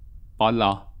ะป๊อตเหร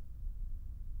อ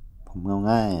ผมเมา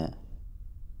ง่ายอ่ะ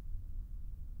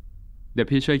เดี๋ยว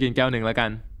พี่ช่วยกินแก้วหนึ่งแล้วกัน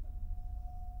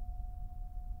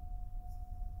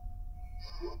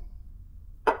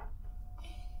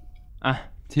อ่ะ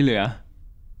ที่เหลือ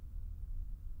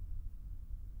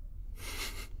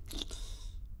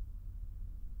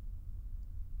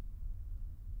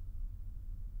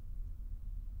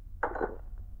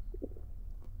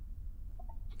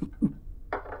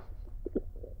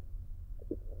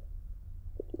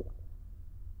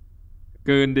เ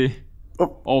กินดิ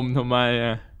อมทำไม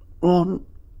อ่ะ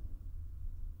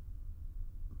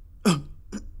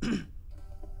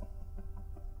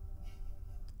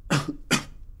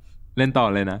เล่นต่อ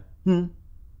เลยนะ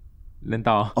เล่น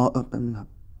ต่อแป๊บนึงครับ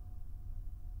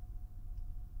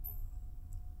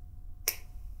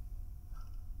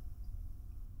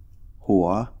หัว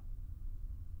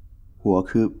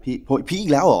คือพี่อี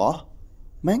กแล้วเหรอ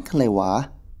แม่งอะไรวะ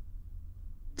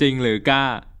จริงหรือกล้า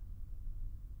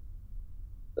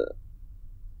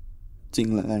จริง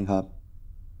แล้วกันครับ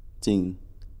จริง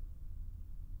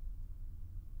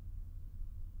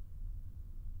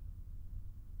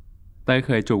เต้ยเค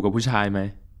ยจูบกับผู้ชายไหม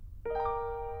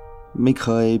ไม่เค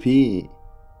ยพี่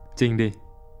จริงดิ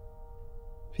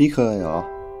พี่เคยเหรอ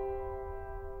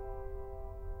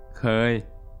เคย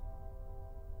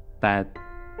แต่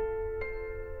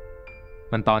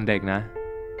มันตอนเด็กนะ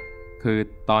คือ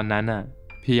ตอนนั้นน่ะ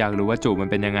พี่อยากรู้ว่าจูบมัน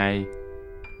เป็นยังไง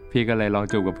พี่ก็เลยลอง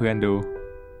จูบกับเพื่อนดู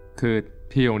คือ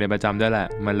พี่โรงเรียนประจำด้วยแหละ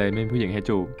มันเลยไม่มีผู้หญิงให้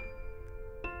จูบ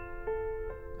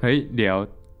เฮ้ยเดี๋ยว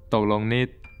ตกลงนี่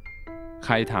ใค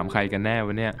รถามใครกันแน่ว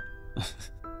ะเนี่ย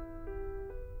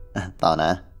ต่อน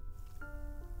ะ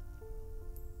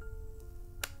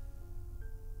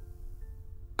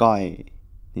ก้อย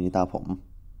นี่ตาผม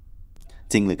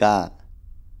จริงหรือกล้า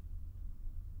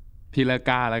พี่เลิก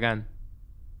กล้าแล้วกัน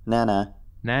แน่นะ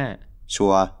แน่ชั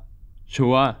วร์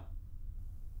อ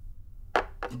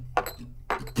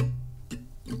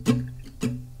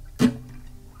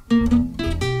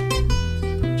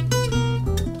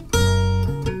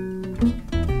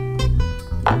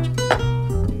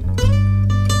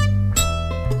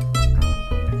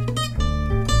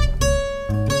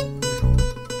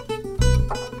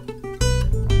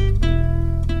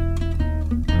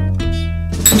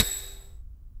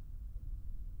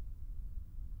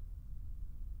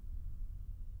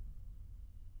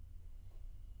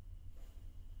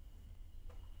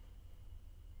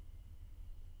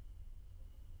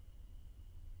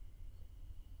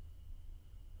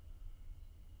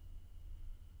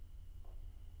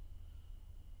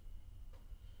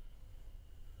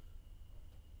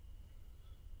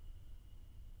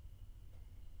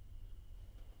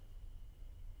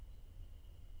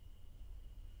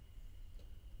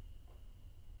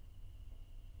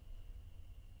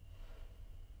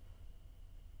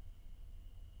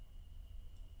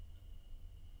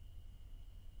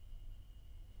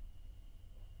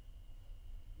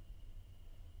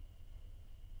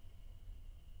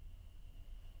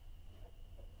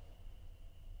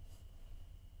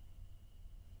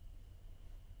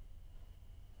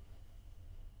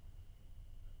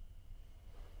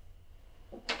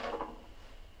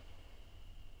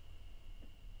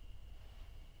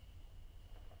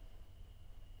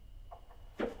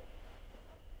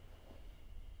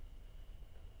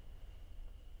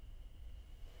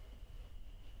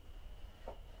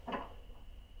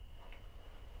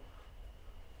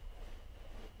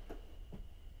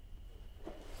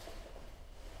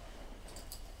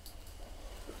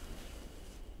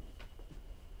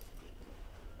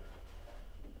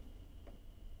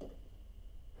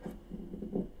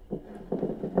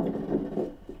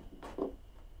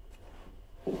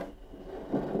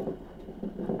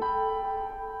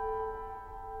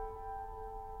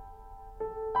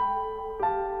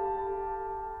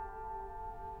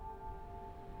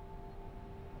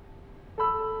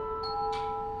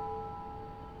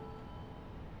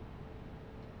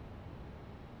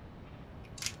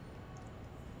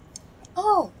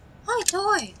Oh, hi,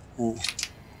 Toy.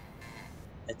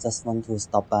 I just want to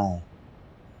stop by.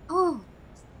 Oh,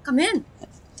 come in.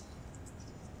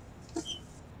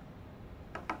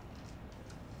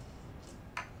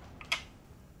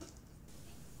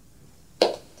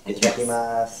 いただき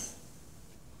ます。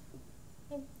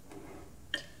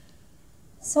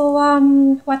 So,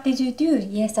 what did you do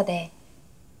yesterday?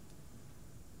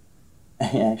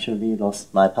 I actually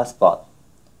lost my passport.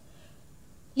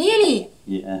 Really?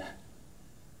 Yeah.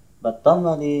 But don't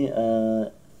worry,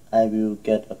 I will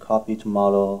get a copy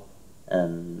tomorrow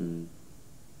and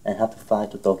have to fly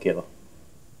to Tokyo.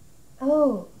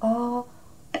 Oh,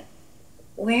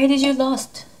 where did you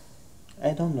lost?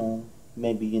 I don't know.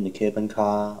 Maybe in the cabin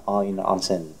car or in the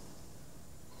onsen.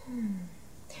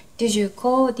 Did you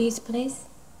call this place?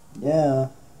 Yeah,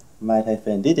 my Thai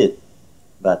friend did it,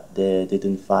 but they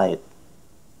didn't find it.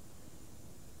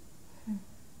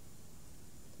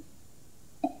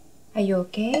 Are you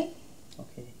okay?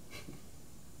 Okay.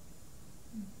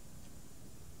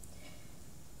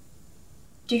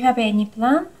 Do you have any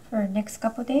plan for next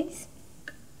couple days?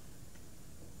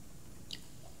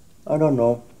 I don't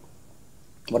know.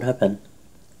 What happened?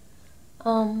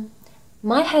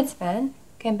 My husband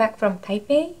came back from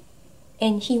Taipei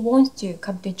and he wants to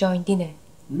come to join dinner.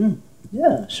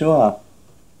 Yeah, sure.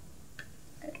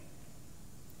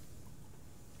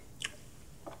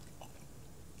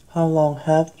 How long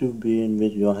have you been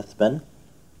with your husband?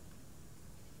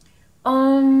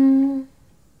 4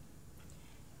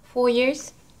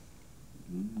 years.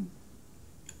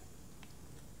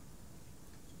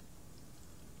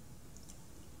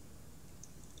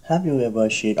 Have you ever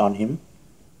cheated on him?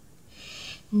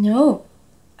 No,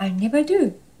 I never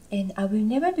do, and I will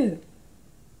never do.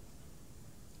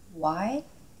 Why?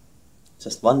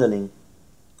 Just wondering.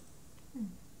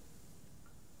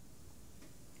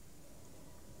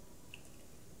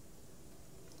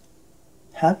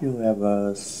 Have you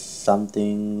ever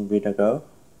something with a girl?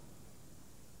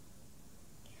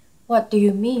 What do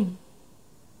you mean?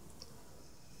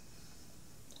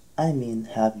 I mean,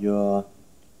 have you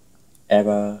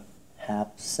ever had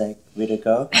sex with a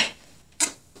girl?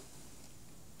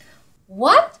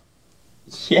 What?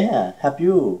 Yeah, have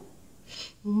you?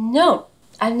 No,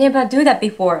 I never do that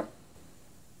before.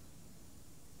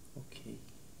 Okay.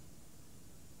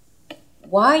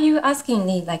 Why are you asking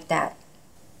me like that?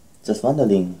 Just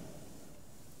wondering.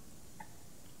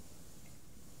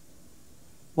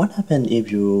 What happens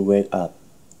if you wake up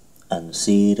and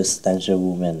see the stranger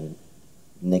woman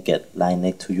naked lying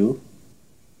next to you?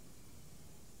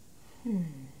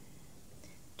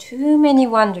 Too many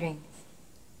wonderings.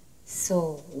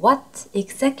 So, what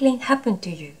exactly happened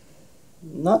to you?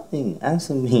 Nothing.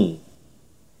 Answer me.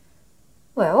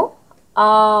 Well,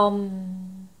 I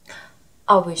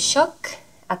was shocked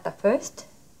at the first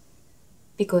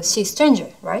because she's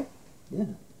stranger, right?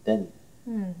 Yeah, then.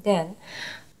 Then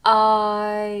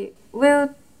I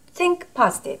will think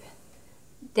positive.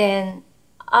 Then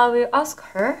I will ask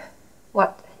her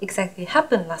what exactly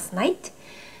happened last night.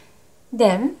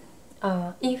 Then,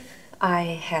 if I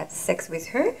had sex with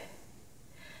her,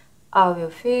 I will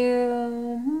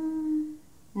feel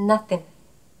nothing.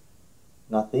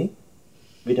 Nothing?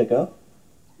 With a girl?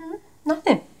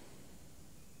 Nothing.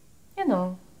 You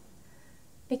know,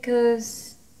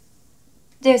 because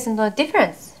there's no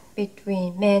difference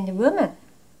between man and woman.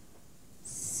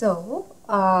 So,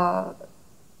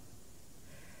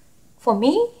 for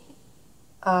me,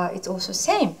 it's also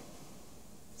same.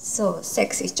 So,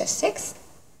 sex is just sex.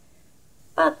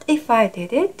 But if I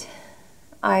did it,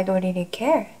 I don't really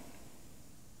care.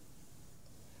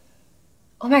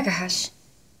 Oh my gosh.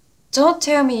 Don't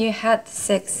tell me you had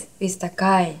sex with the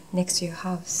guy next to your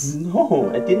house.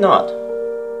 No, I did not.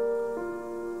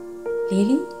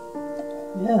 Really?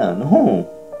 Yeah, no.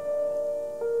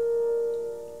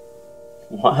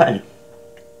 Why?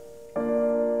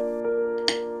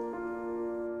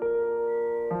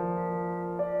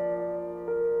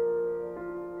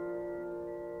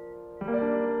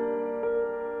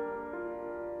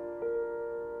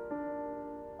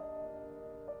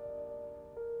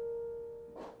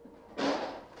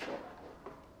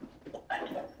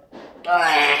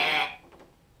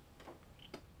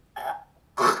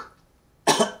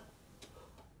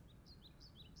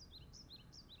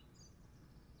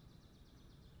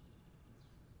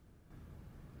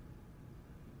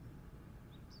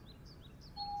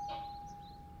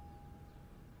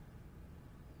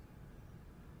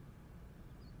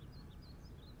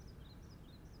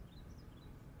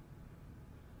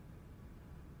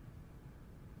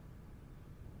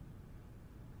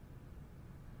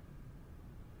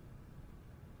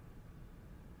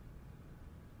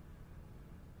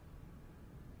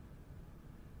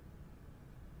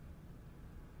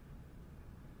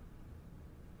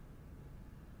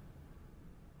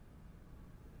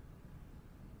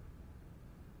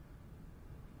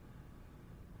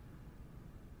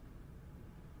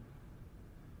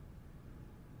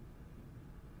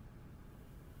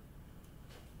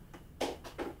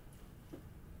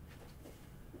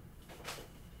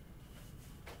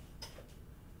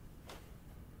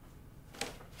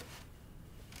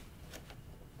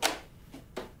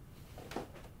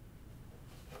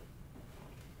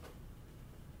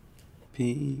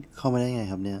 พี่เข้ามาได้ไง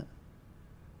ครับเนี่ย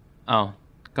อ้าว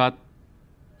ก็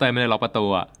เต้ยไม่ได้ล็อกประตู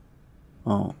อ่ะ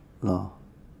อ๋อเหรอ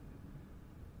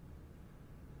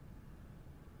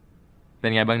เป็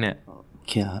นไงบ้างเนี่ยโอเ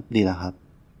คครับดีแล้วครับ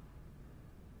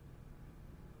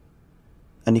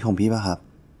อันนี้ของพี่ป่ะครับ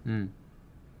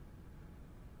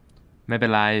ไม่เป็น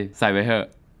ไรใส่ไว้เถอะ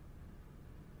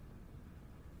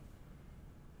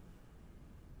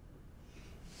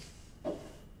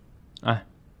อ่ะ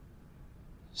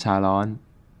ชาร้อน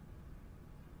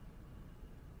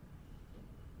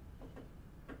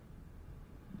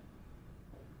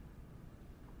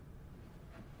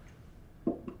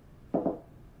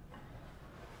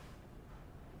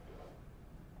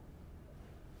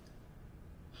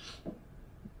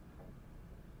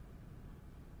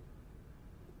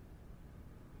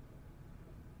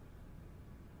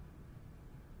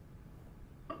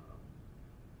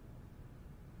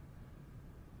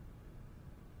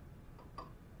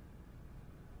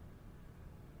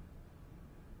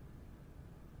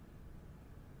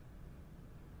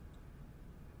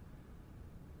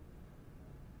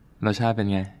รสชาติเป็น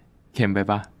ไงเค็มไป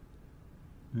ปะ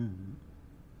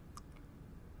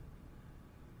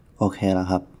โอเคแล้ว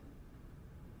ครับ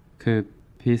คือ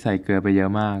พี่ใส่เกลือไปเยอะ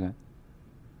มากอะ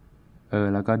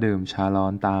แล้วก็ดื่มชาร้อ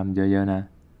นตามเยอะๆนะ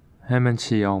ให้มัน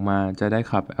ฉี่ออกมาจะได้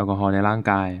ขับแอลกอฮอล์ในร่าง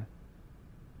กาย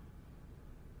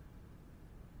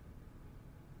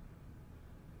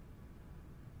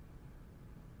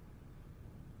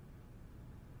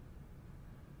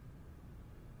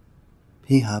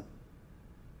พี่ครับ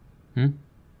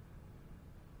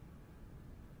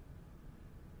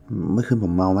เมื่อคืนผ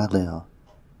มเมามากเลยเหรอ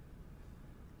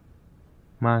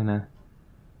มากนะ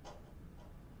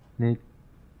นี่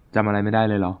จำอะไรไม่ได้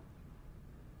เลยเหรอ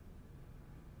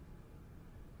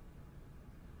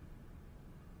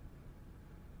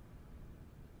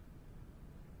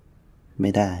ไ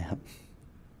ม่ได้ครับ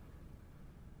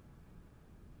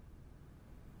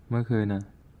เมื่อคืนนะ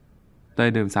เต้ย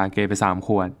ดื่มสาเกไป3 ข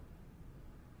วด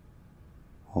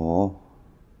โห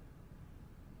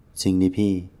จริงดิ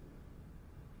พี่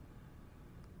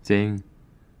จริง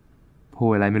พู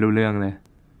ดอะไรไม่รู้เรื่องเลย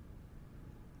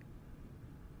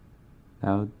แ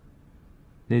ล้ว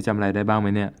นี่จำอะไรได้บ้างไหม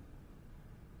เนี่ย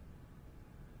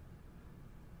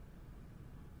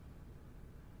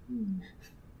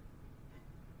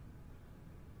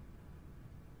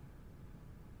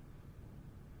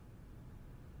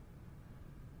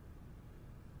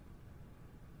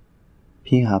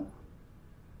พี่ครับ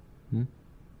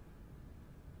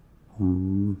ผม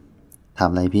ถาม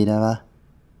อะไรพี่ได้ปะ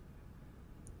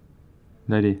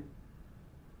ได้ดิ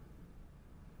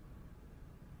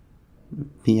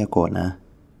พี่อย่าโกรธนะ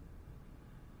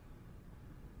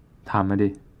ถามมาดิ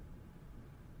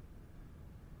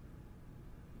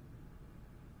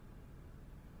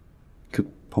คือ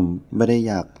ผมไม่ได้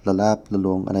อยากละลาบละล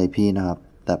วงอะไรพี่นะครับ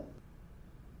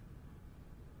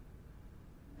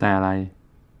แต่อะไร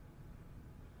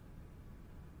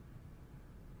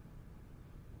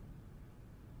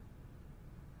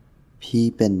พี่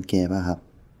เป็นเกย์ป่ะครับ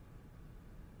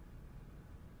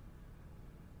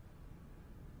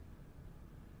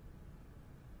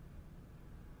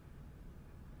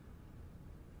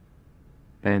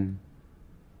เป็น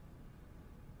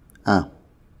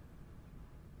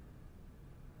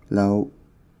แล้ว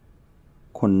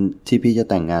คนที่พี่จะ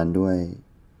แต่งงานด้วย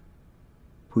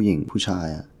ผู้หญิงผู้ชาย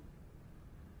อะ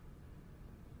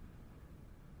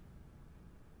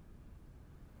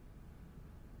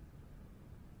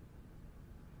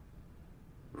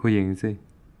ผู้หญิงสิ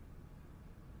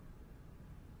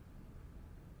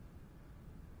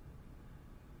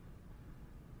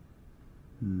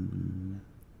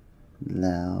แ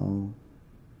ล้ว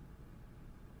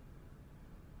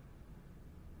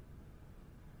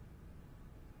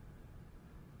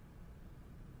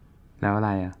อะไ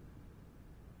รอ่ะ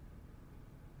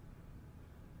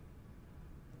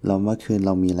เราเมื่อคืนเร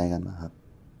ามีอะไรกันนะครับ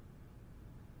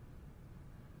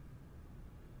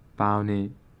เปล่านี่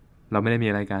เราไม่ได้มี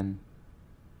อะไรกัน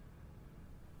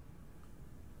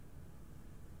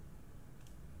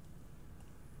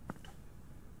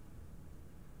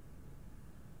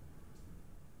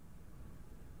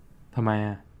ทำไม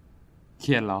อ่ะเค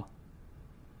รียดเหรอ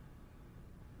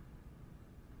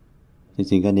จ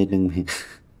ริงๆก็นิดนึงพี่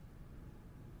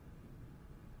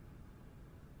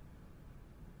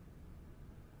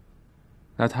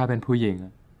แล้วถ้าเป็นผู้หญิง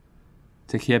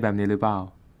จะเครียดแบบนี้หรือเปล่า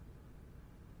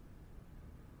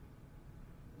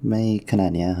ไม่ขนา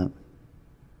ดนี้ครับ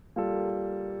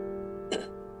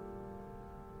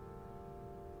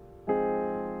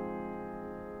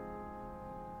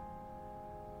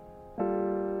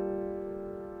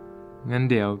งั้น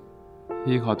เดี๋ยว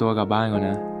พี่ขอตัวกลับบ้านก่อนน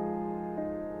ะ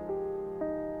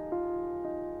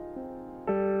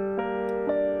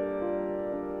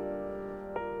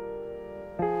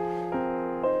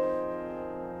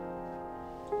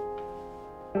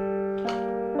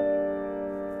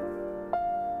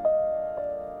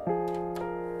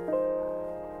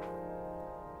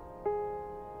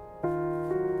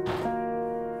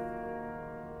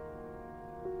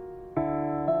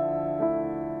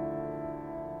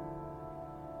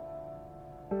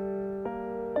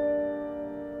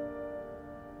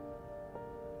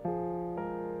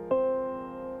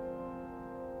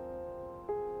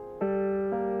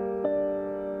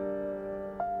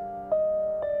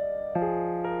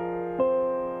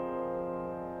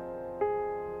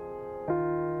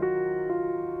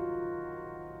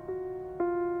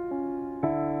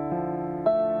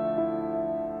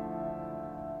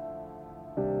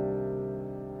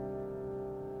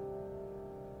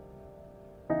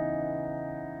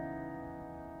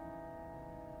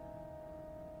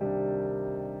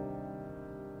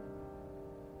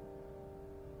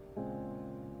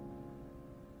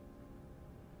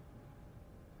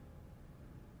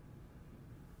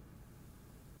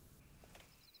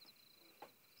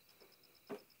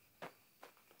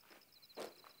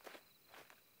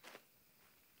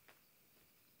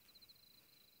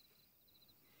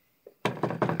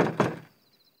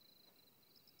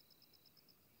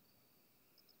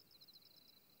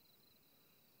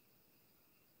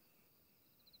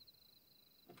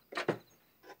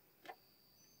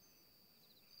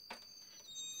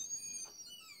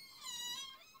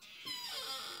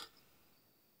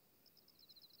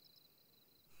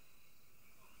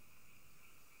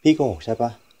พี่โกหกใช่ปะ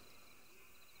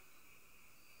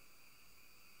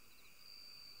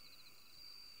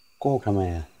โกหกทำไม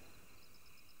อ่ะ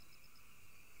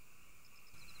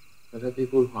แล้วถ้าพี่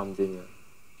พูดความจริงอ่ะ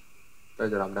เต้ย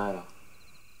จะรับได้หรอ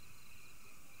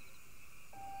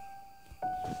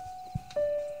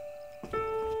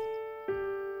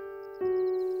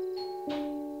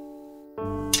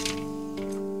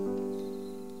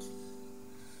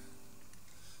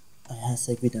I had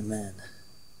sex with a man.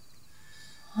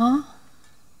 Huh?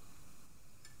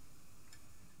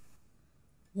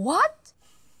 What?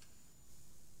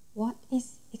 What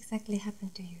is exactly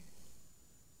happened to you?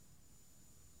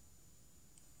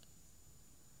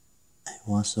 I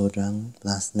was so drunk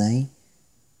last night.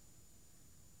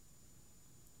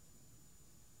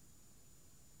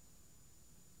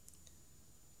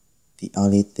 The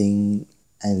only thing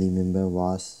I remember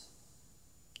was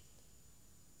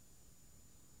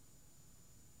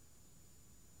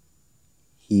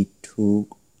he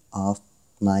took off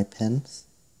my pants.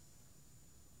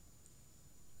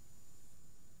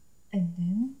 And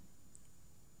then?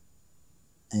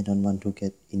 I don't want to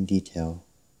get in detail.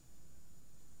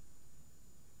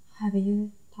 Have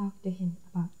you talked to him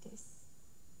about this?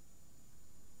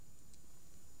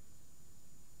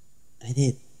 I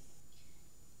did.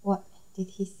 What did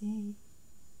he say?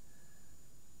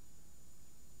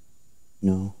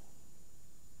 No.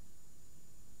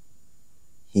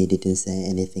 He didn't say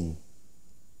anything.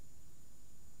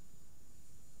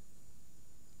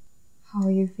 How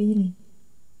are you feeling?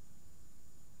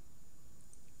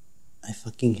 I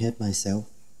fucking hate myself.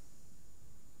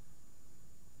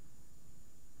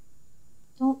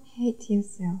 Don't hate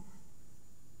yourself.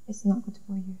 It's not good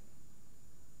for you.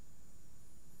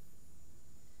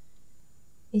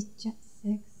 It's just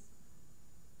sex.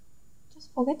 Just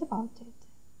forget about it.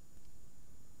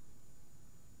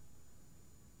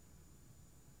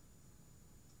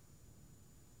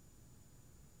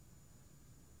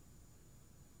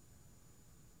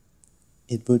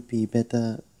 It would be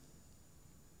better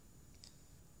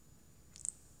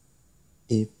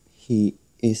if he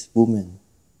is woman.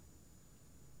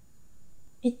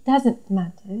 It doesn't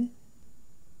matter.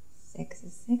 Sex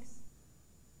is sex.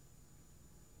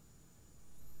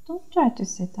 Don't try to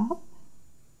set up.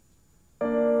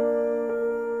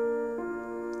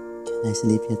 Can I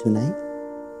sleep here tonight?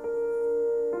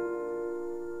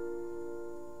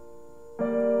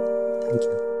 Thank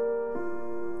you.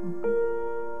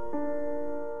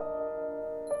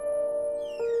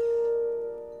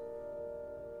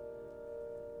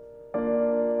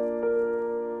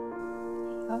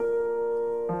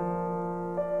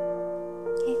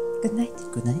 Okay, good night.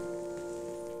 Good night.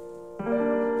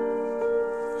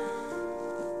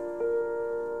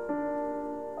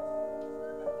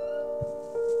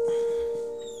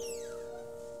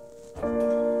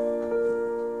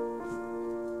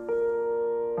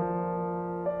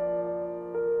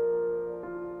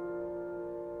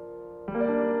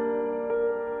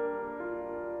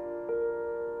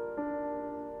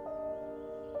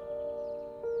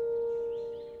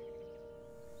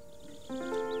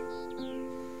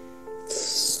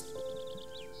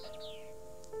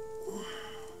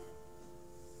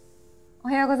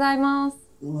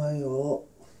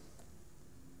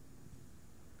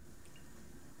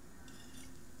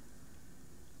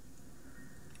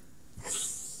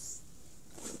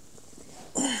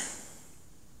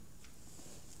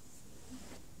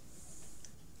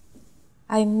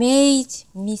 I made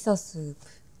miso soup,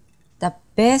 the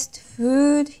best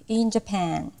food in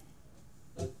Japan.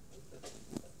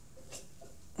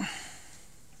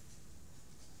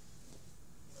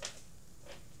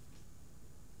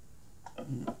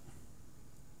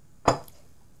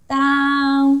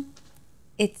 Ta-da!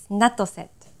 It's natto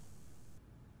set.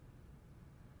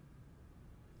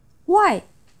 Why?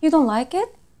 You don't like it?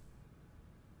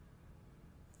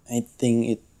 I think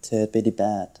it tastes pretty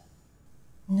bad.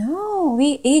 No,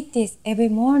 we eat this every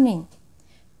morning.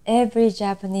 Every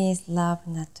Japanese love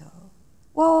natto.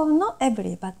 Well, not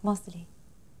every, but mostly.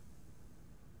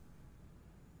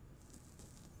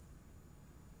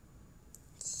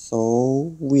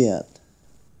 So weird.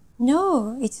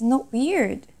 No, it's not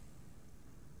weird.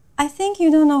 I think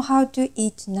you don't know how to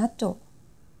eat natto.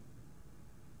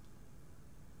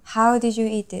 How did you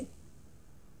eat it?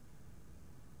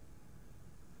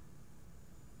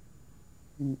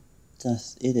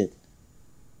 Just eat it.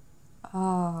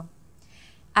 Oh,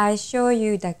 I show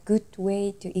you the good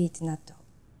way to eat natto.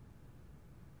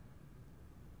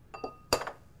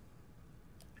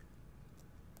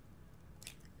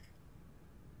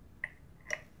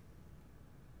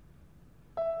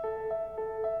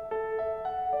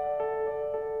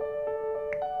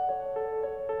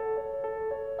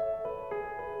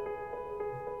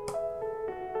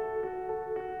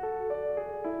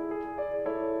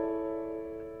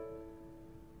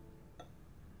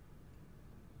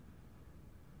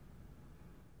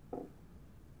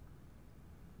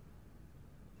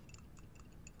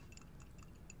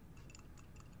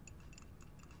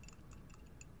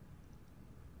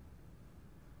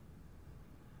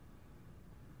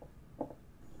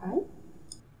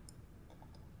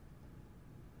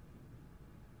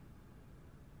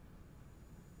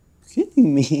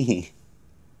 มี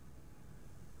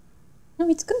No,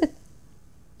 it's good.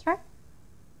 Try.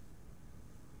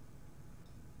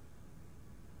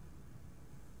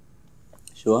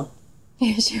 Sure?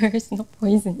 Yeah, sure, it's not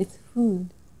poison, it's food.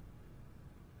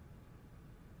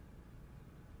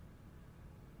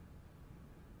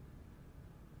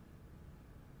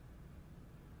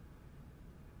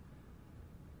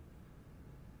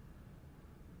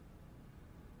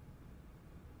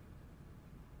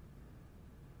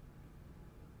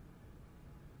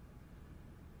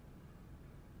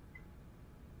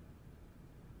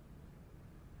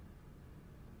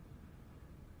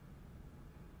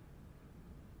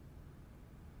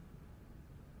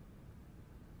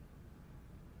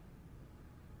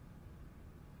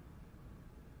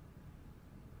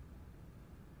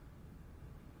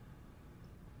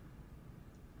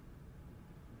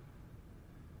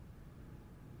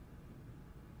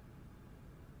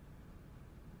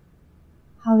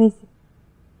 How is it?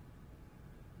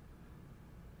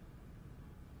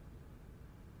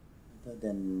 Better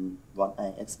than what I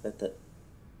expected.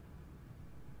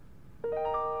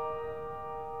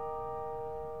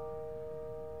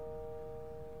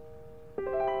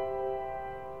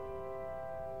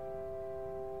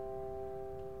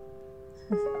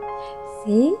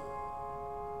 See?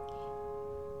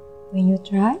 When you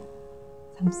try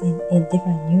something in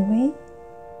different new way,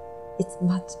 it's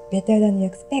much better than you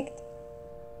expect.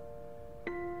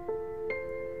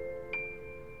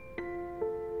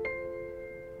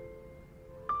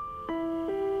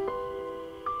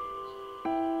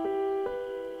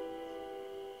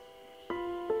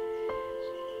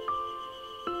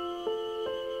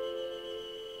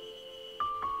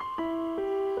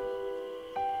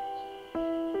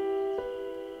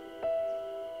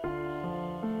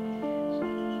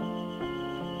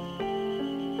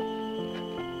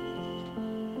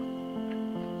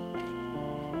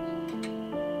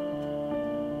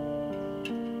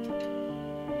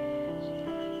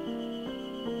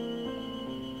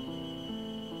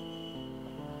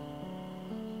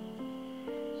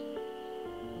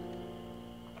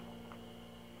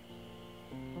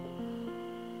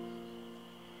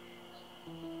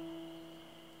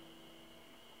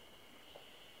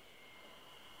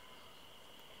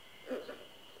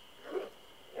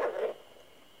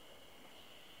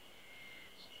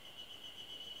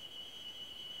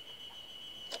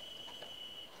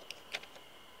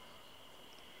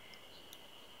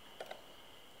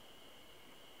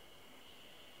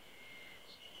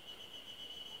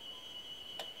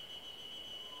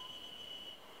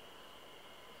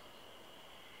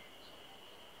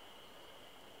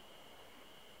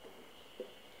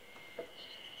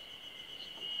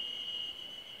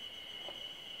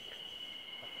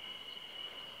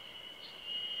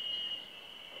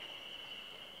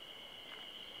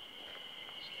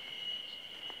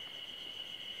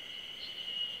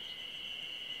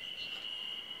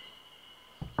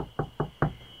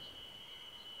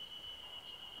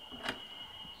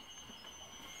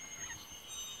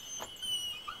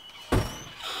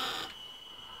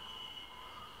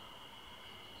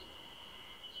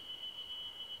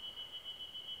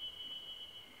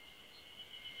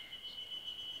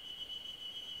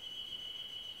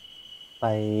ไป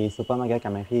ซูเปอร์มาร์เก็ตกั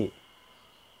นไหมพี่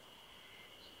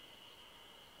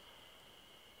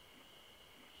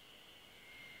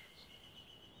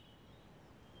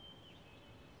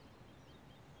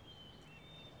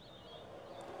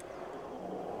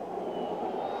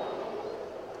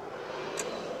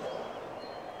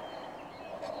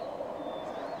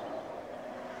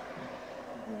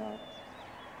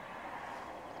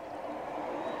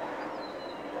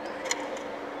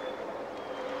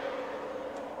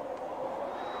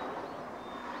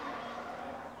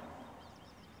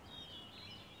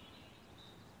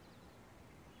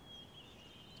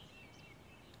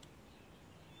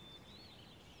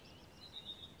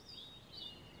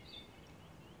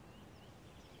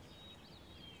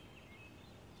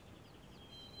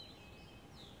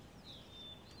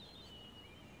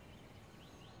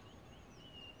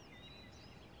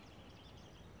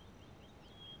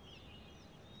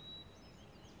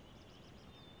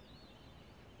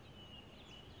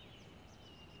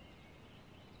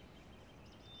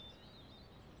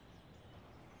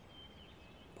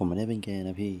ผมไม่ได้เป็นเกย์น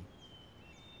ะพี่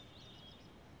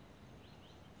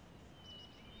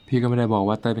พี่ก็ไม่ได้บอก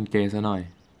ว่าเต้ยเป็นเกย์ซะหน่อย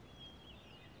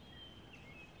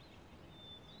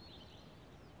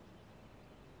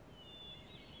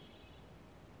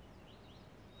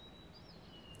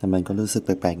แต่มันก็รู้สึกแป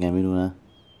ลกๆไงไม่รู้นะ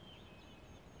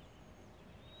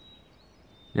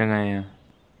ยังไงอะ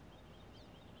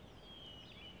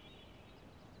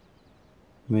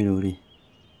ไม่รู้ดิ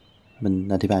มัน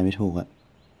อธิบายไม่ถูกอะ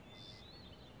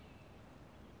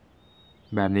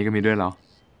แบบนี้ก็มีด้วยเหรอ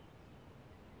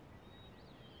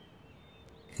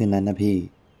คืนนั้นนะพี่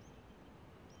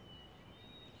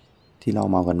ที่เรา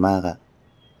เมากันมากอะ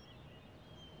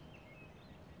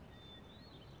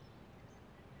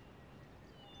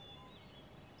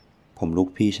ผมลุก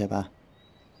พี่ใช่ปะ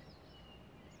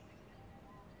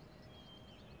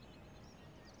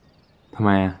ทำไ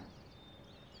มอะ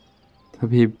ถ้า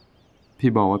พี่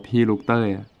บอกว่าพี่ลุกเต้ย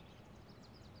อะ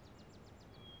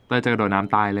เต้ยจะกระโดดน้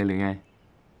ำตายเลยหรือไง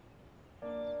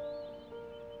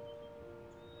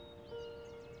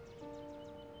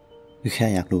คือแค่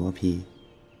อยากรู้ว่าพี่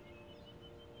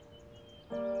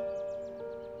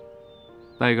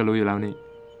เต้ยก็รู้อยู่แล้วนี่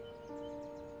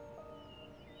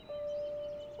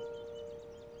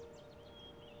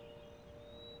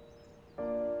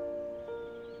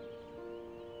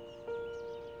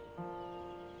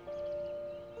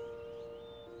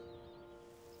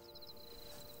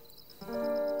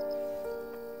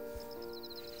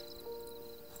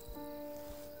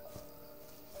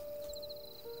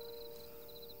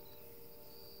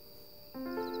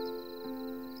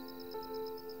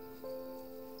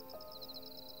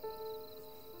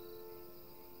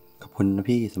ขอบคุณนะ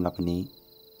พี่สำหรับวันนี้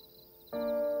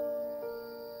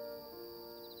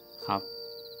ครับ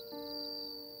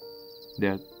เดี๋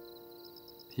ยว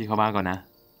พี่เข้าบ้านก่อนนะ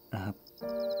นะครับ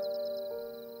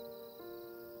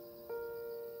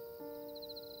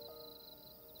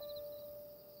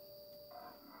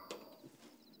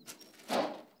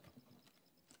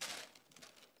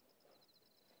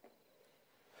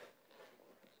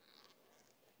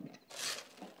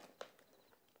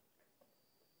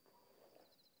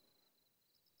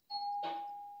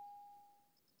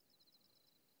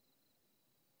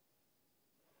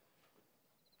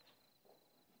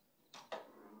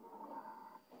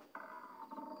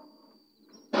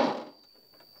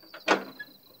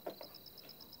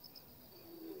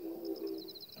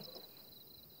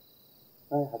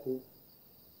ได้ครับพี่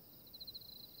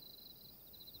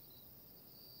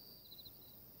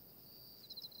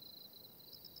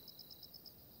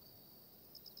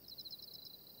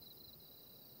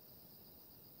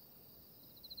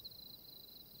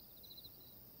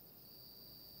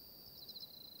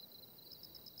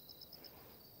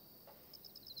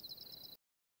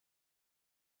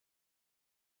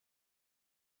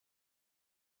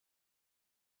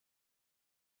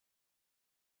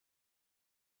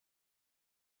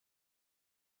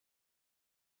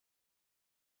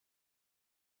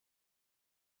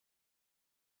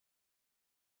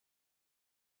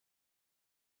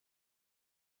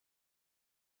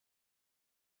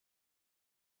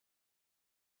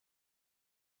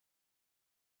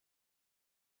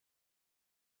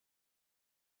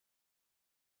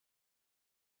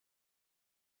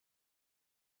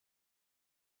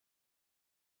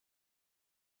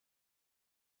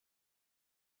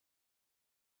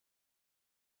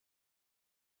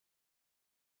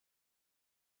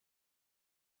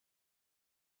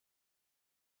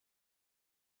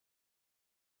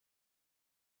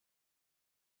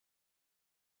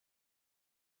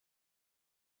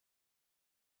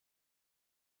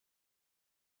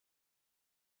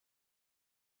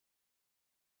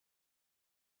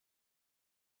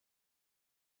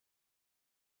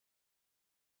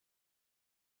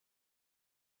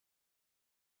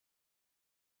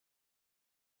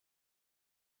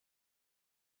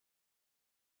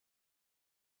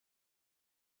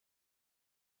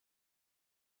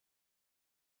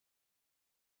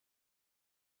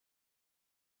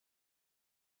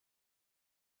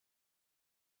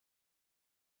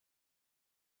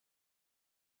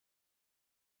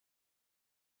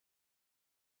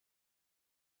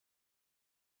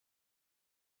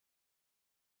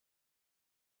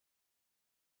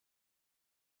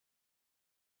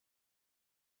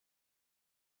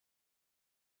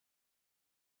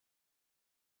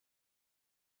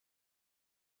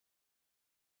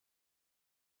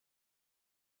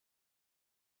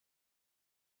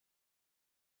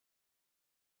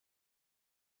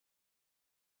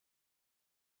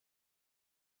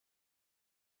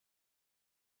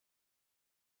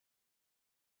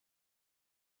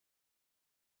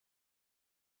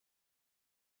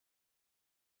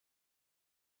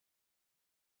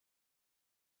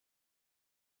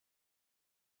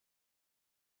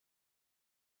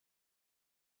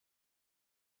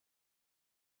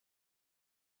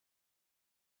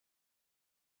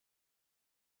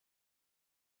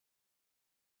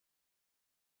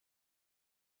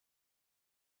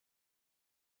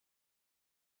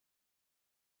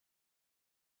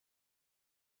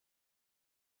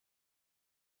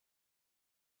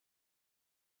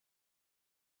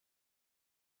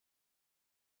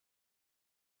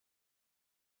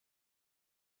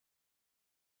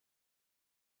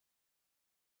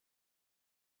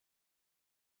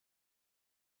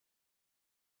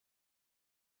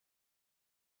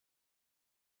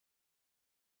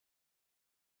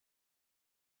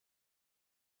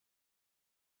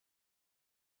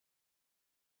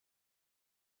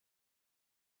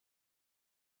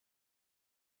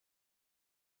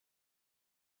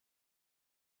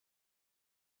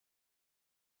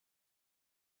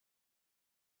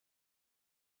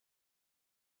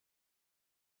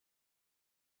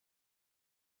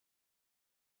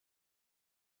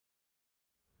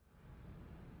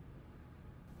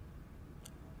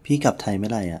พี่กลับไทยเมื่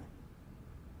อไหร่อ่ะ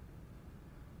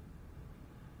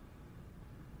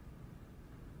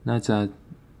น่าจะ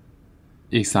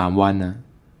อีก3 วันนะ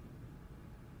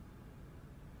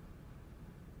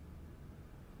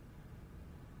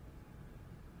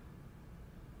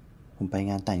ผมไป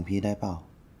งานแต่งพี่ได้เปล่า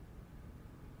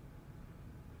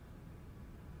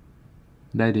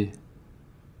ได้ดิ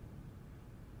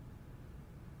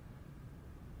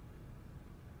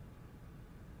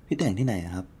พี่แต่งที่ไหนอ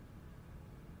ะครับ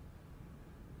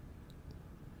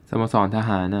สโมสรทห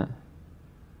ารน่ะ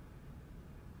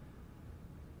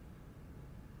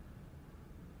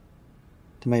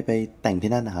ทำไมไปแต่งที่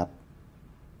นั่นนะครับ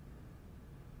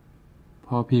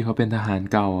พ่อพี่เขาเป็นทหาร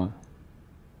เก่าอ่ะ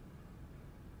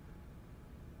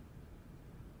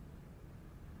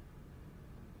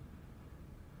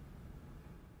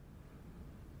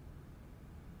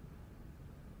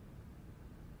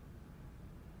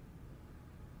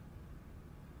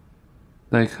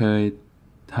เต้ยเคย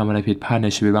ทำอะไรผิดพลาดใน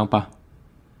ชีวิตบ้างปะ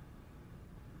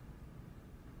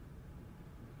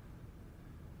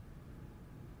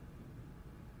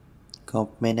ก็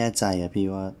ไม่แน่ใจอะพี่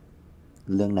ว่า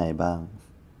เรื่องไหนบ้าง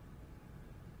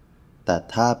แต่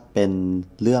ถ้าเป็น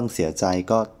เรื่องเสียใจ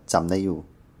ก็จำได้อยู่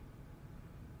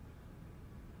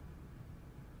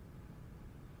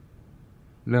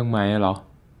เรื่องไหมเหรอ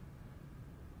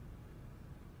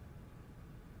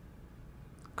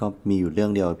ก็มีอยู่เรื่อ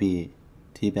งเดียวพี่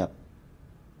ที่แบบ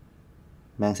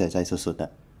แม่งเสียใจสุดๆอ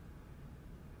ะ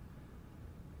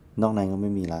นอกนั้นก็ไ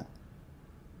ม่มีละ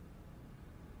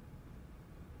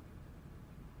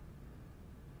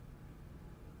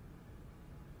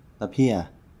แล้วพี่อะ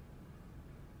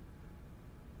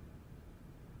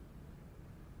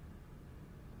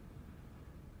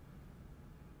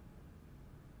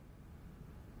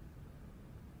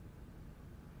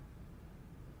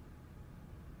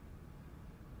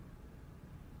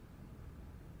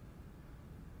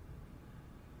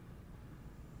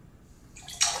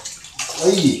เ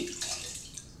ฮ้ย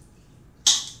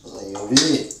อะไรวะ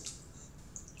พี่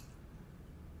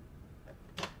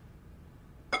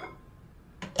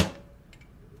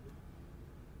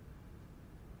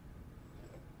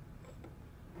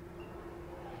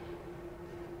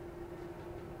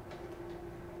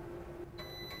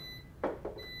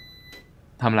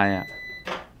ทำอะไรอ่ะ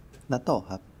นัตโตะ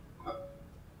ครับ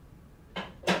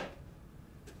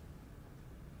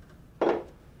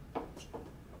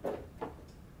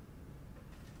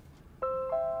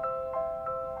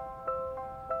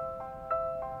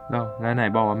แล้วไหน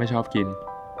บอกว่าไม่ชอบกิน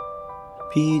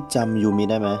พี่จำยูมิ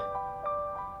ได้ไหม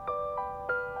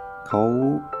เขา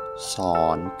สอ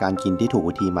นการกินที่ถูก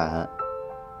วิธีมาฮะ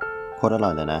โคตรอร่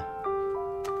อยเลยนะ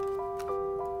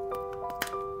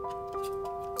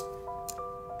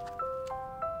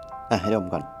ให้ดม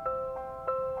ก่อน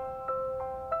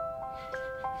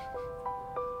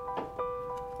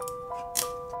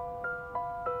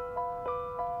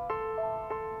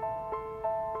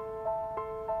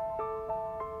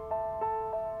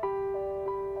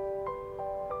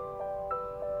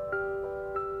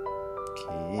โอเค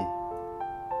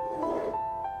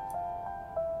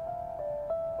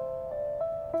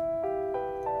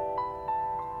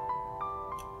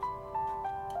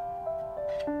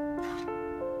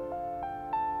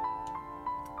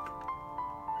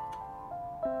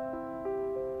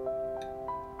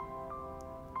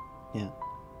เนี่ย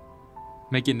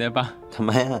ไม่กินได้ปะทำไ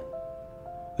มอ่ะ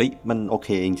เฮ้ยมันโอเค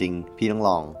จริงๆพี่ต้องล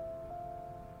อง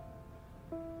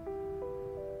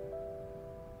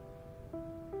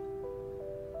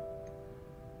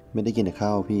ไม่ได้กินแต่ข้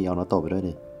าวพี่เอาน้ำโตไปด้วย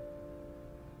ดิ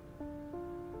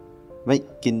ไม่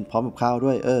กินพร้อมกับข้าวด้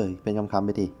วยเป็นคำๆไ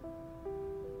ปดิ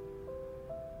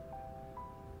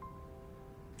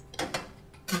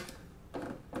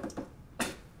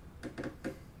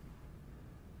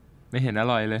ไม่เห็นอ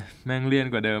ร่อยเลยแม่งเลี่ยน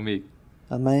กว่าเดิมอีก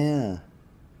ทำไมอ่ะ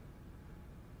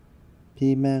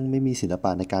พี่แม่งไม่มีศิลป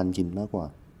ะในการกินมากกว่า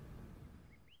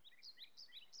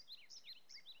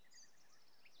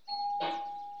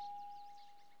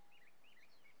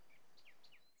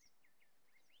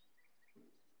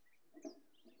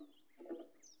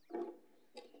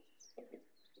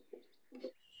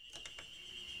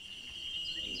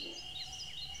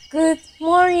Good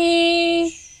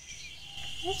morning.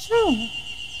 What's wrong?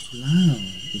 Wow,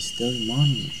 it's still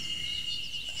morning.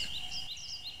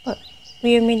 But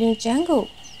we are meeting Django.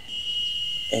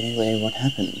 Anyway, what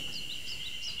happened?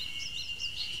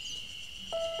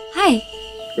 Hi.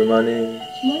 Good morning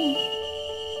Good morning.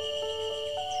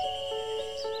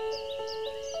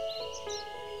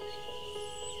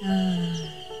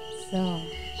 So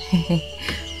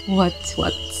what?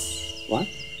 What? What?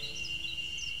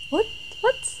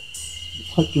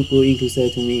 What you going to say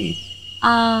to me?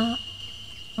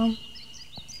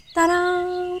 Ta-da!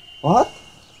 What?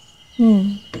 うん。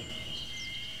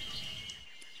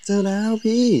เจอแล้ว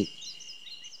พี่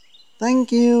Thank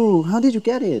you How did you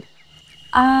get it?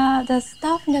 The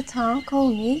staff in the town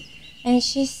called me and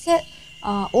she said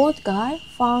old guy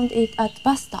found it at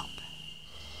bus stop.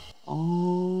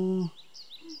 Oh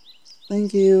Thank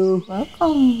you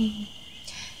Welcome.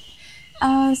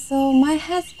 So my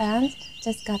husband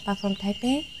just got back from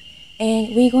Taipei and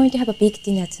we're going to have a big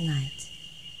dinner tonight.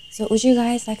 So would you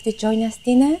guys like to join us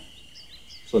dinner?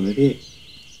 ส่วนไหมพี่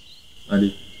เอาดิ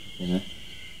เห็นไหม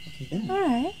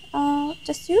Alright.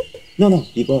 Just you? No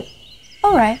we both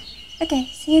Alright. Okay,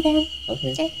 see you then.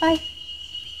 Okay Okay, bye.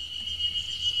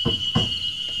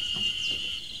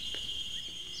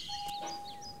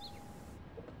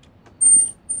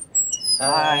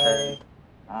 Hi.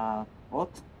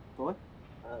 What? What?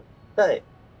 เต้ย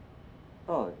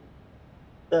Oh,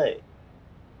 เต้ย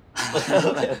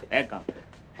welcome.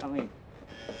 Come in.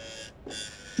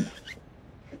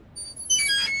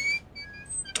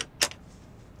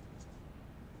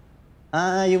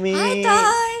 Hi Yumi Hi,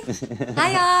 Toy.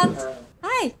 Hi, Aunt.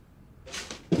 Hi.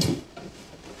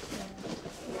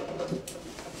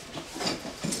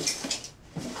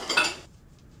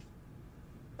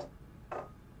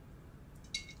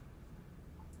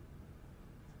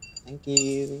 Thank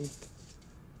you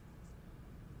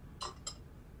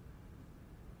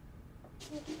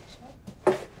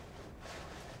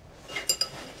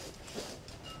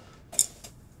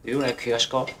Do you like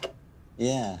Kyoshiko?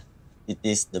 Yeah It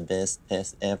is the best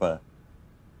taste ever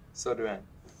So do I.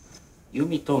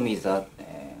 Yumi told me that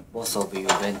both of you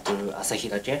went to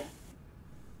Asahidake.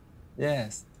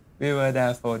 Yes, we were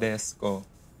there 4 days ago.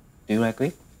 Do you like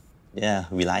it? Yeah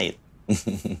we like it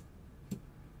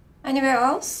Anywhere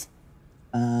else?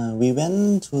 We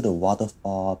went to the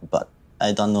waterfall but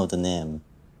I don't know the name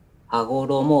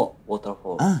Hagoromo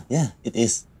waterfall. Yeah it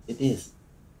is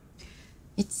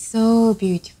It's so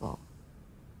beautiful.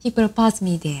 He proposed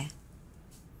me there.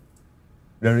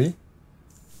 Really?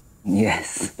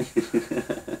 Yes.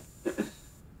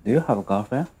 Do you have a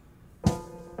girlfriend?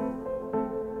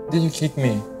 Did you kick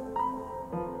me?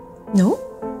 No?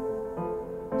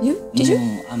 You? Did you?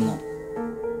 No, I'm not.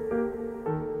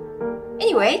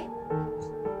 Anyway.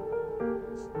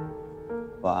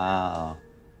 Wow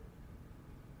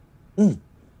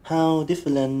How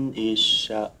different is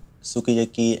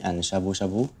Sukiyaki and shabu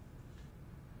shabu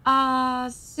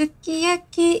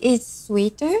Sukiyaki is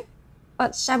sweeter,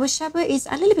 but shabu shabu is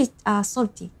a little bit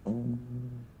salty.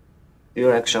 Do you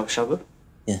like shabu shabu?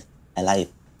 Yeah I like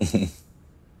it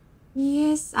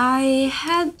Yes, I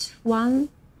had one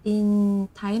in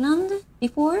Thailand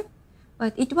before,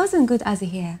 but it wasn't good as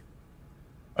here.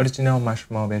 Original much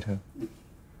more better.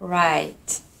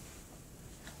 Right.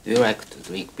 Do you like to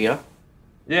drink beer?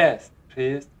 Yes,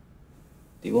 please.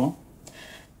 Do you want?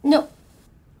 No.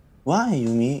 Why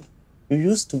Yumi? You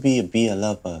used to be a beer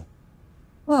lover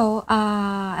Well,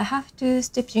 I have to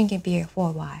stop drinking beer for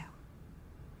a while.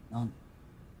 No.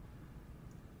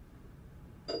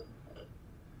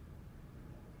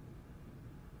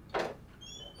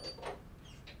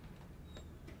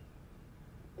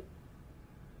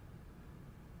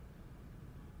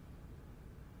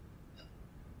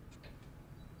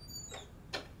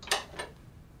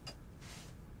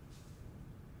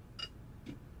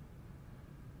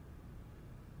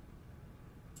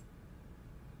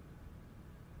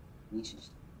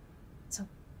 So.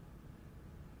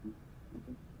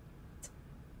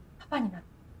 パパになった。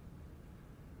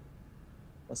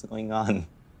 What's going on?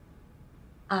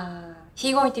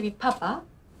 He going to be Papa,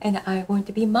 and I going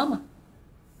to be Mama.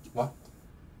 What?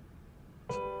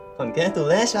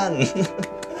 Congratulations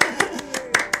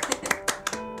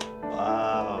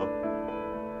Wow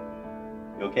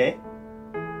You okay?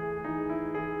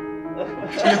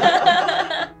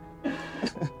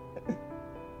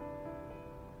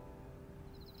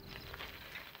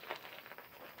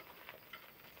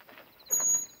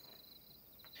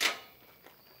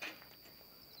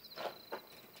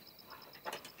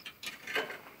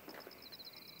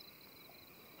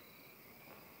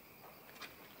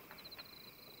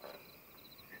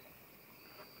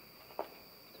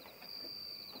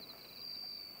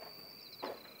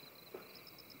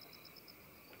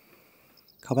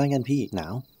 เข้าบ้านกันพี่หนา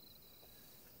ว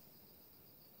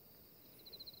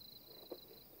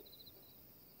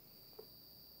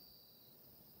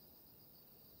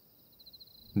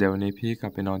เดี๋ยววันนี้พี่กลั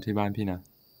บไปนอนที่บ้านพี่นะ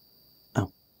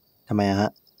ทำไมอะฮะ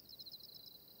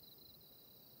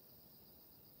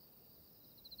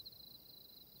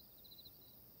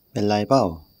เป็นไรเปล่า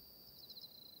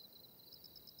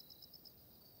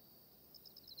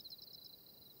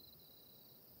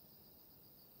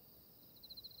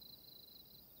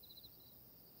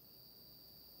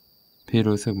พี่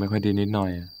รู้สึกไม่ค่อยดีนิดหน่อ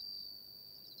ยอะ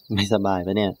ไม่สบายป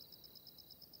ะเนี่ย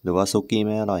หรือว่าซุกี้ไ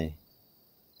ม่อร่อย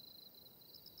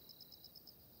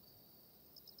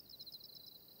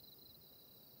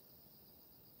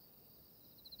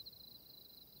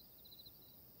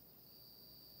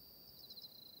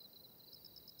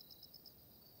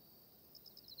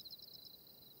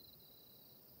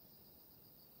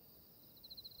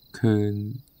คือ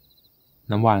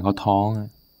น้ำหวานเขาท้องอะ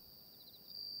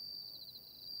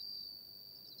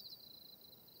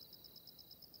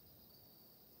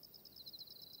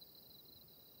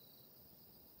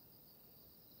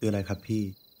คืออะไรครับพี่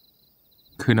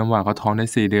คือน้ำหวานเขาท้องได้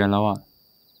4 เดือนแล้วอะ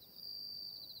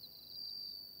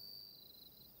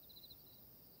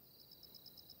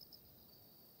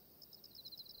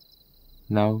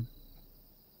แล้ว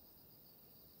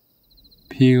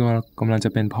พี่ก็กำลังจะ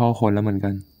เป็นพ่อคนแล้วเหมือน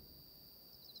กัน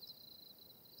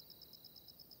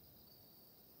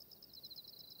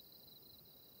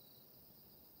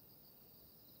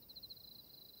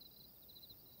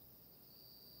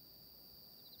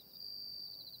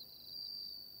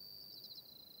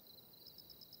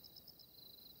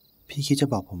พี่คิดจะ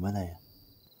บอกผมว่าอะไรอะ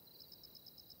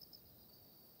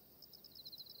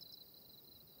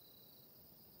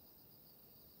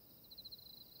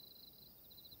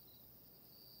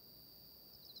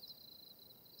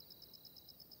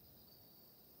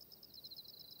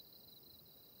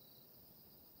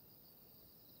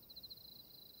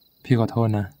พี่ขอโทษ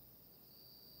นะ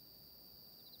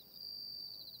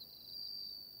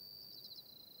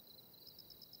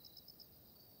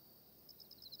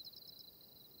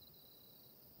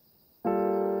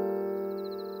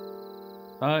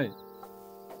เต้ย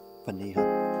ฝันดีครับ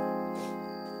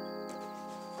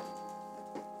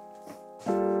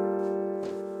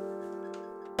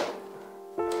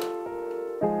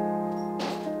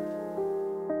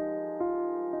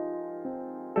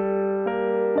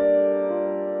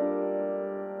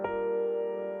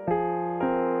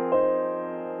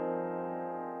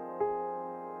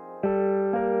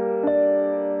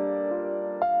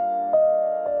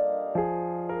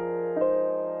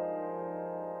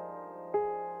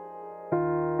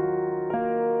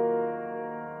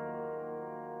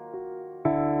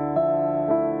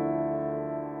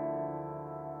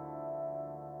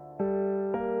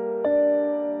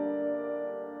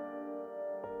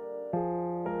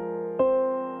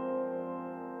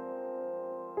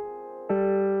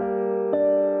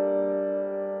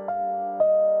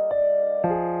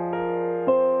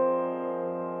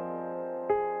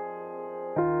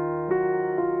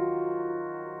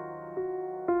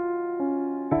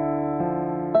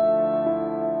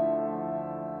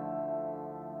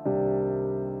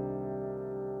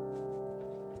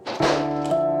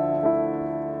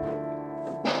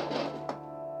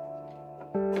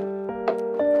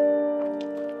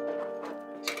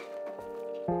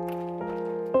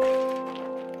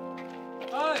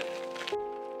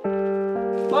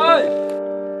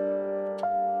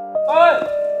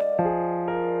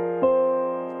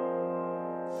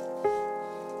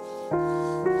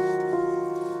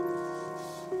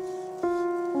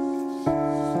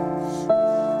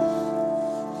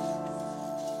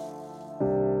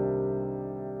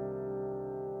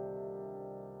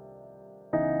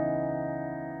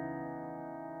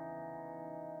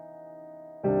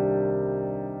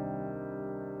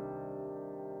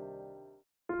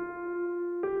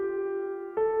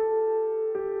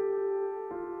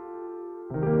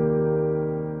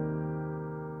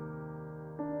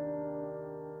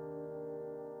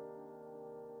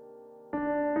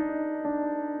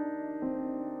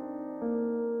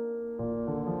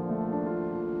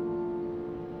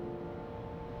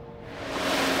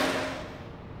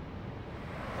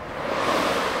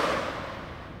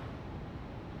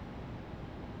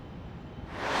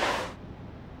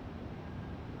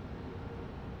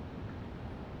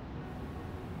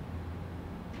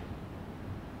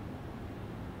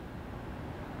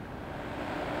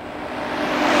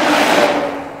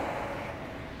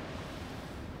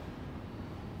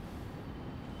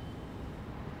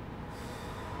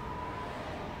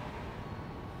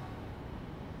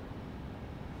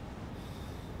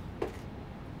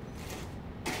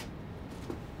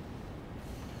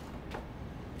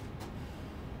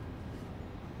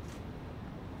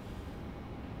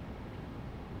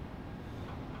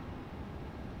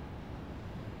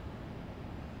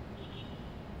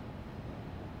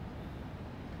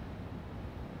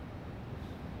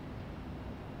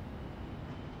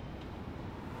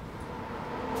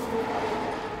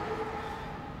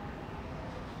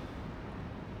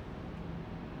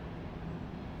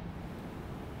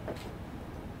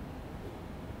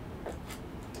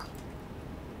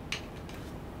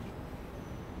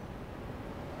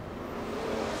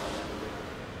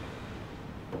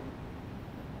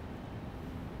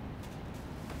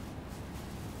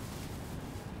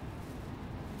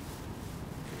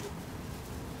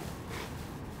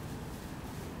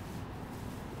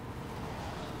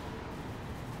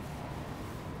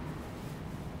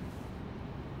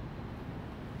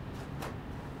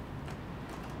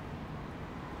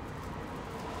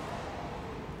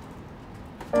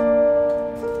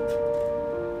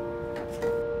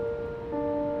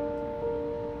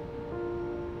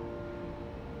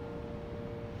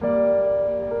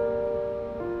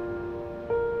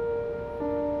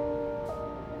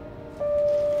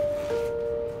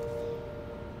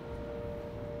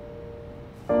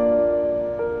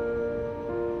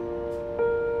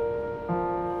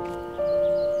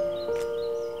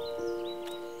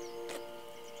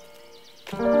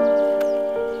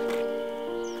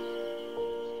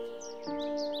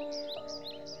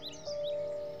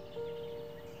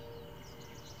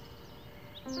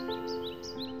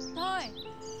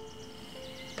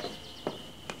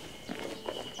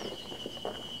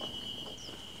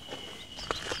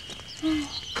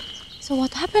So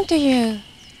what happened to you?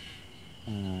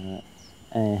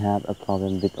 I have a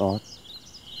problem with oath.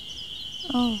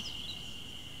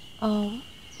 Oh.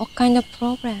 What kind of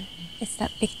problem? Is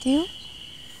that big deal?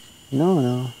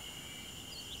 No.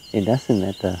 It doesn't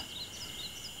matter.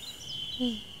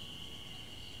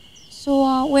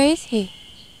 So where is he?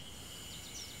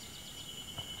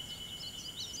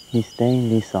 He stay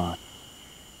in resort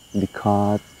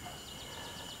because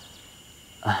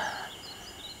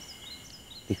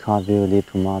we'll leave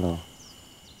tomorrow.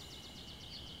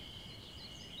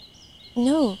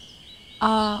 No.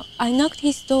 I knocked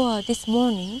his door this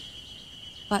morning,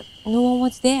 but no one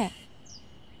was there.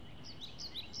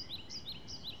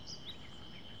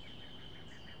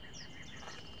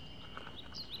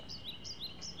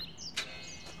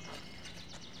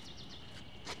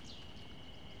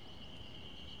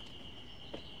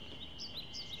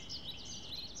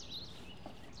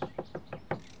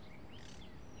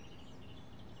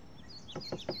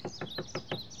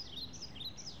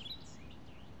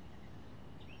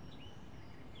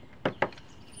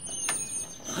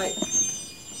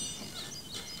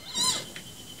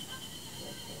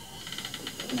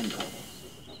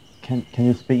 Can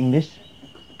you speak English?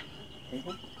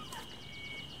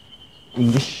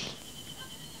 English?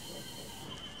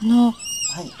 こは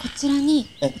い。ちらに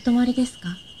お泊まりです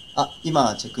か？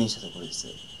今チェックインしたところです。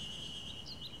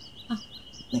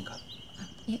なんか。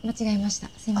間違えました。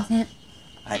すいません。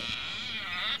はい。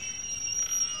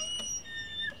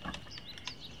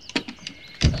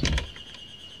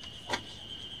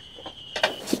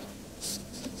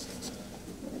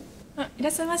いら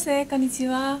っしゃいませ。こんにち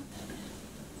は。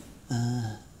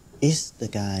Is the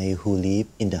guy who live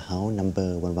in the house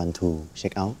number 112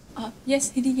 check out?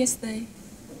 Yes, he did yesterday.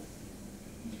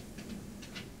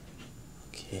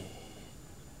 Okay.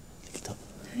 できた。あ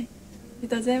りが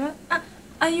とうございます。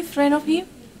Are you friend of him?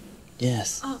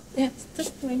 Yes. Yes,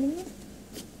 just wait a minute.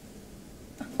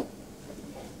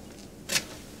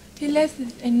 He left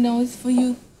a note for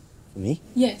you. For me?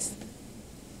 Yes.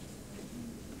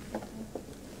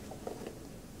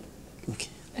 Okay.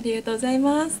 ありがとうござい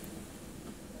ます。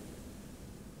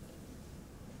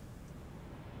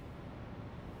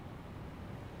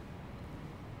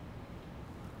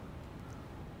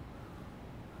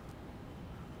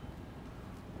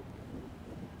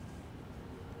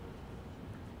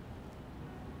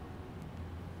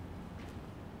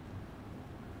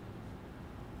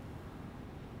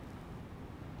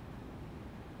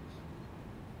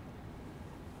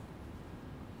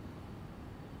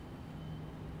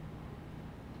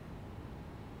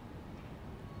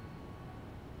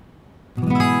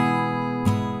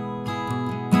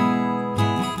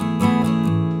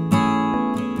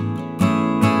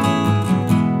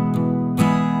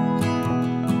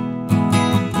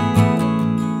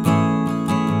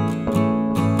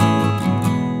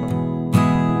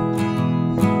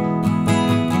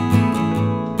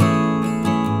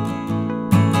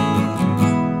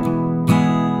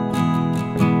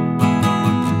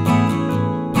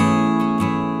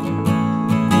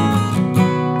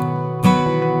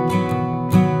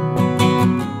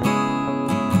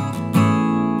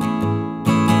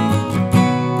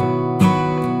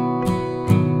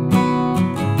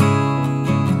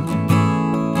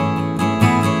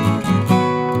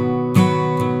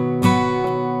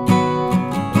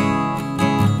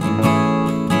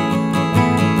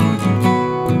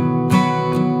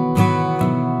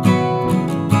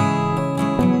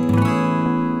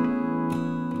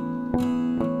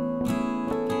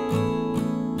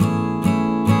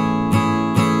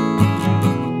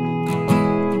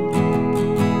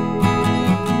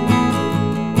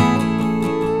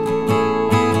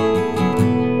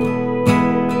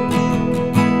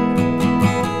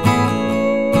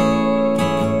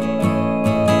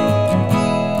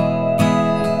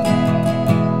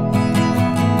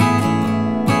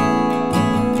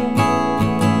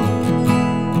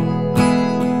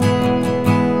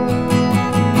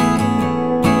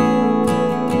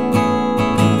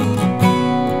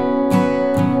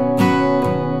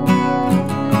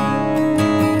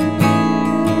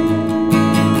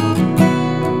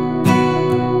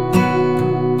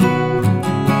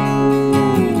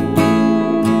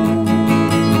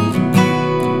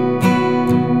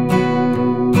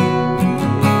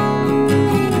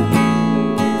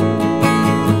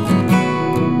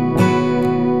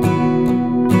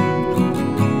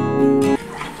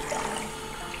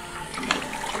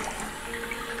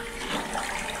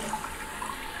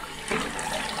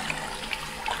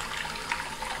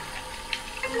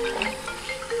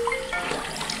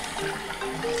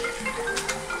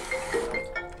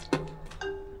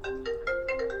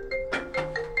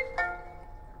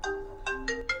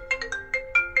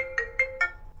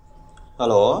ฮัล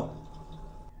โหล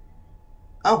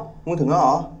เอ้ามึงถึงแล้วเหร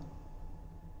อ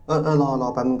รอ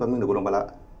แป๊บนึงเดี๋ยวกูลงไปละ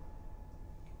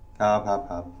ค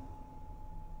รับ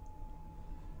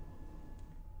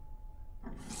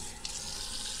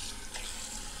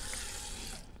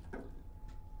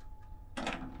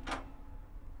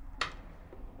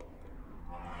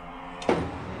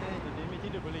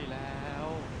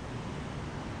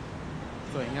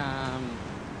สวยงาม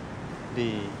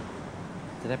ดี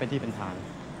จะได้เป็นที่เป็นทาง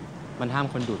มันห้าม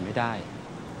คนดูดไม่ได้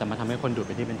แต่มันทำให้คนดูดเ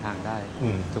ป็นที่เป็นทางได้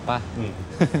ถูกปะ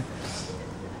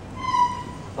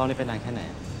รอบนี้เป็นนานแค่ไหน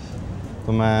ป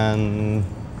ระมาณ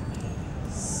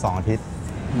2 อาทิตย์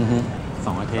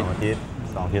2 อาทิตย์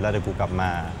แล้วเดี๋ยวกูกลับม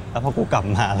าแล้วพอกูกลับ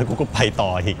มาแล้วกูก็ไปต่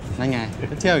ออีกนั่นไง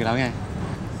ก็เที่ยวอีกแล้วไง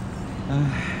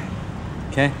โอ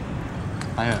เค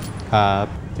ไปเถอะครับ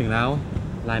ถึงแล้ว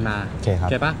ไลน์มาโอเคครับโ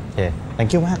อเคปะโอเค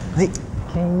thank you มากเฮ้ย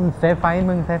เซฟไฟ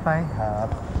มึงเซฟไฟครับ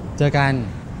เจอกัน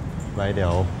ไว้เดี๋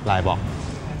ยวไลน์บอก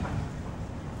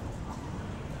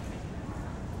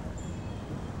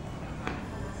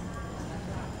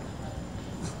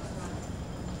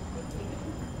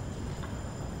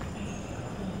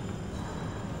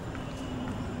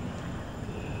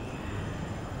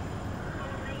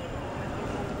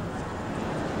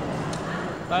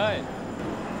เต้ย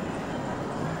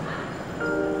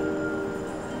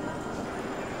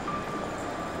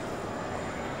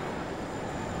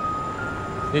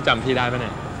นี่จำพี่ได้ปะเ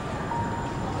นี่ย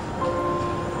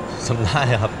จำได้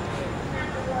ครับ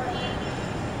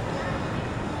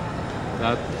แล้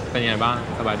วเป็นไงบ้าง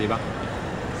สบายดีปะ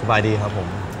สบายดีครับผม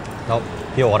แล้ว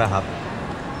พี่โอ๊ตอะครับ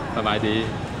สบายดี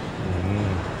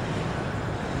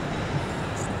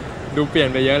ดูเปลี่ยน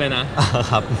ไปเยอะเลยนะ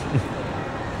ครับ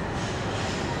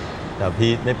แต่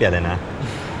พี่ไม่เปลี่ยนเลยนะ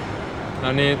แล้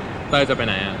วนี่เต้ยจะไปไ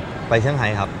หนอ่ะไปเชียงไฮ้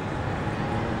ครับ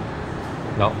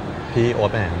แล้วพี่โอ๊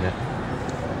ตไปไหนครับเนี่ย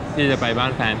พี่จะไปบ้า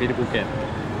นแฟนพี่ที่ภูเก็ต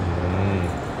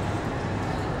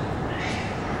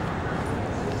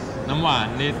น้ำหวาน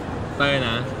นี่เต้ยน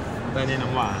ะเต้ยนี่น้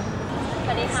ำหวานส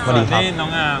วัสดีค่ะสวัสดีครับนี่น้อ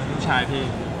งอามลูกชายพี่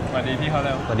สวัสดีพี่เขาเ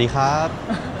ร็วสวัสดีครับ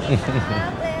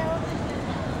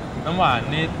น้ำหวาน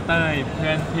นี่เต้ยเพื่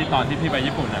อนพี่ตอนที่พี่ไป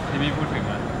ญี่ปุ่นน่ะที่พี่พูดถึง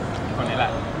อ่ะคนนี้แหล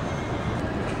ะ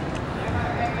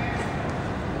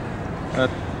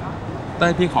เต้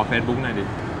ยพี่ขอ Facebook หน่อยดิ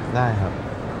ได้ครับ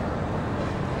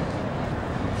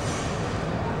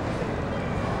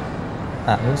อ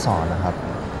นุสรณ์นะครับ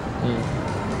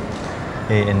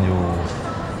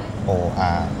ANUOR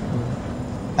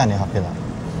อันนี้ครับพี่ละ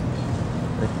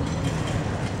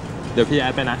เดี๋ยวพี่แอ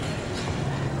ดไปนะ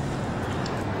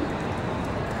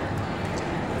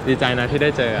ดีใจนะที่ได้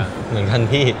เจออ่ะเหมือนกัน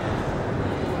พี่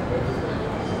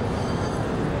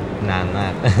นานมา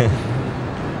ก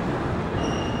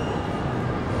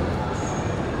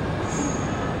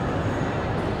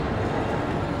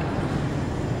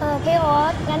พี่โอ๊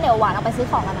ตงั้นเดี๋ยวหวานเอาไปซื้อ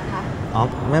ของกันนะคะอ๋อ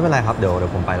ไม่เป็นไรครับเดี๋ยว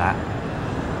ผมไปละ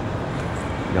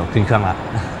เดี๋ยวขึ้นเครื่องละ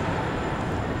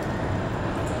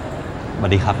สวั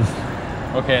สดีครับ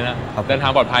โอเคนะเดินทา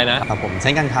งปลอดภัยนะครับผมเ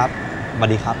ช่นกันครับสวัส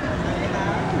ดีครับ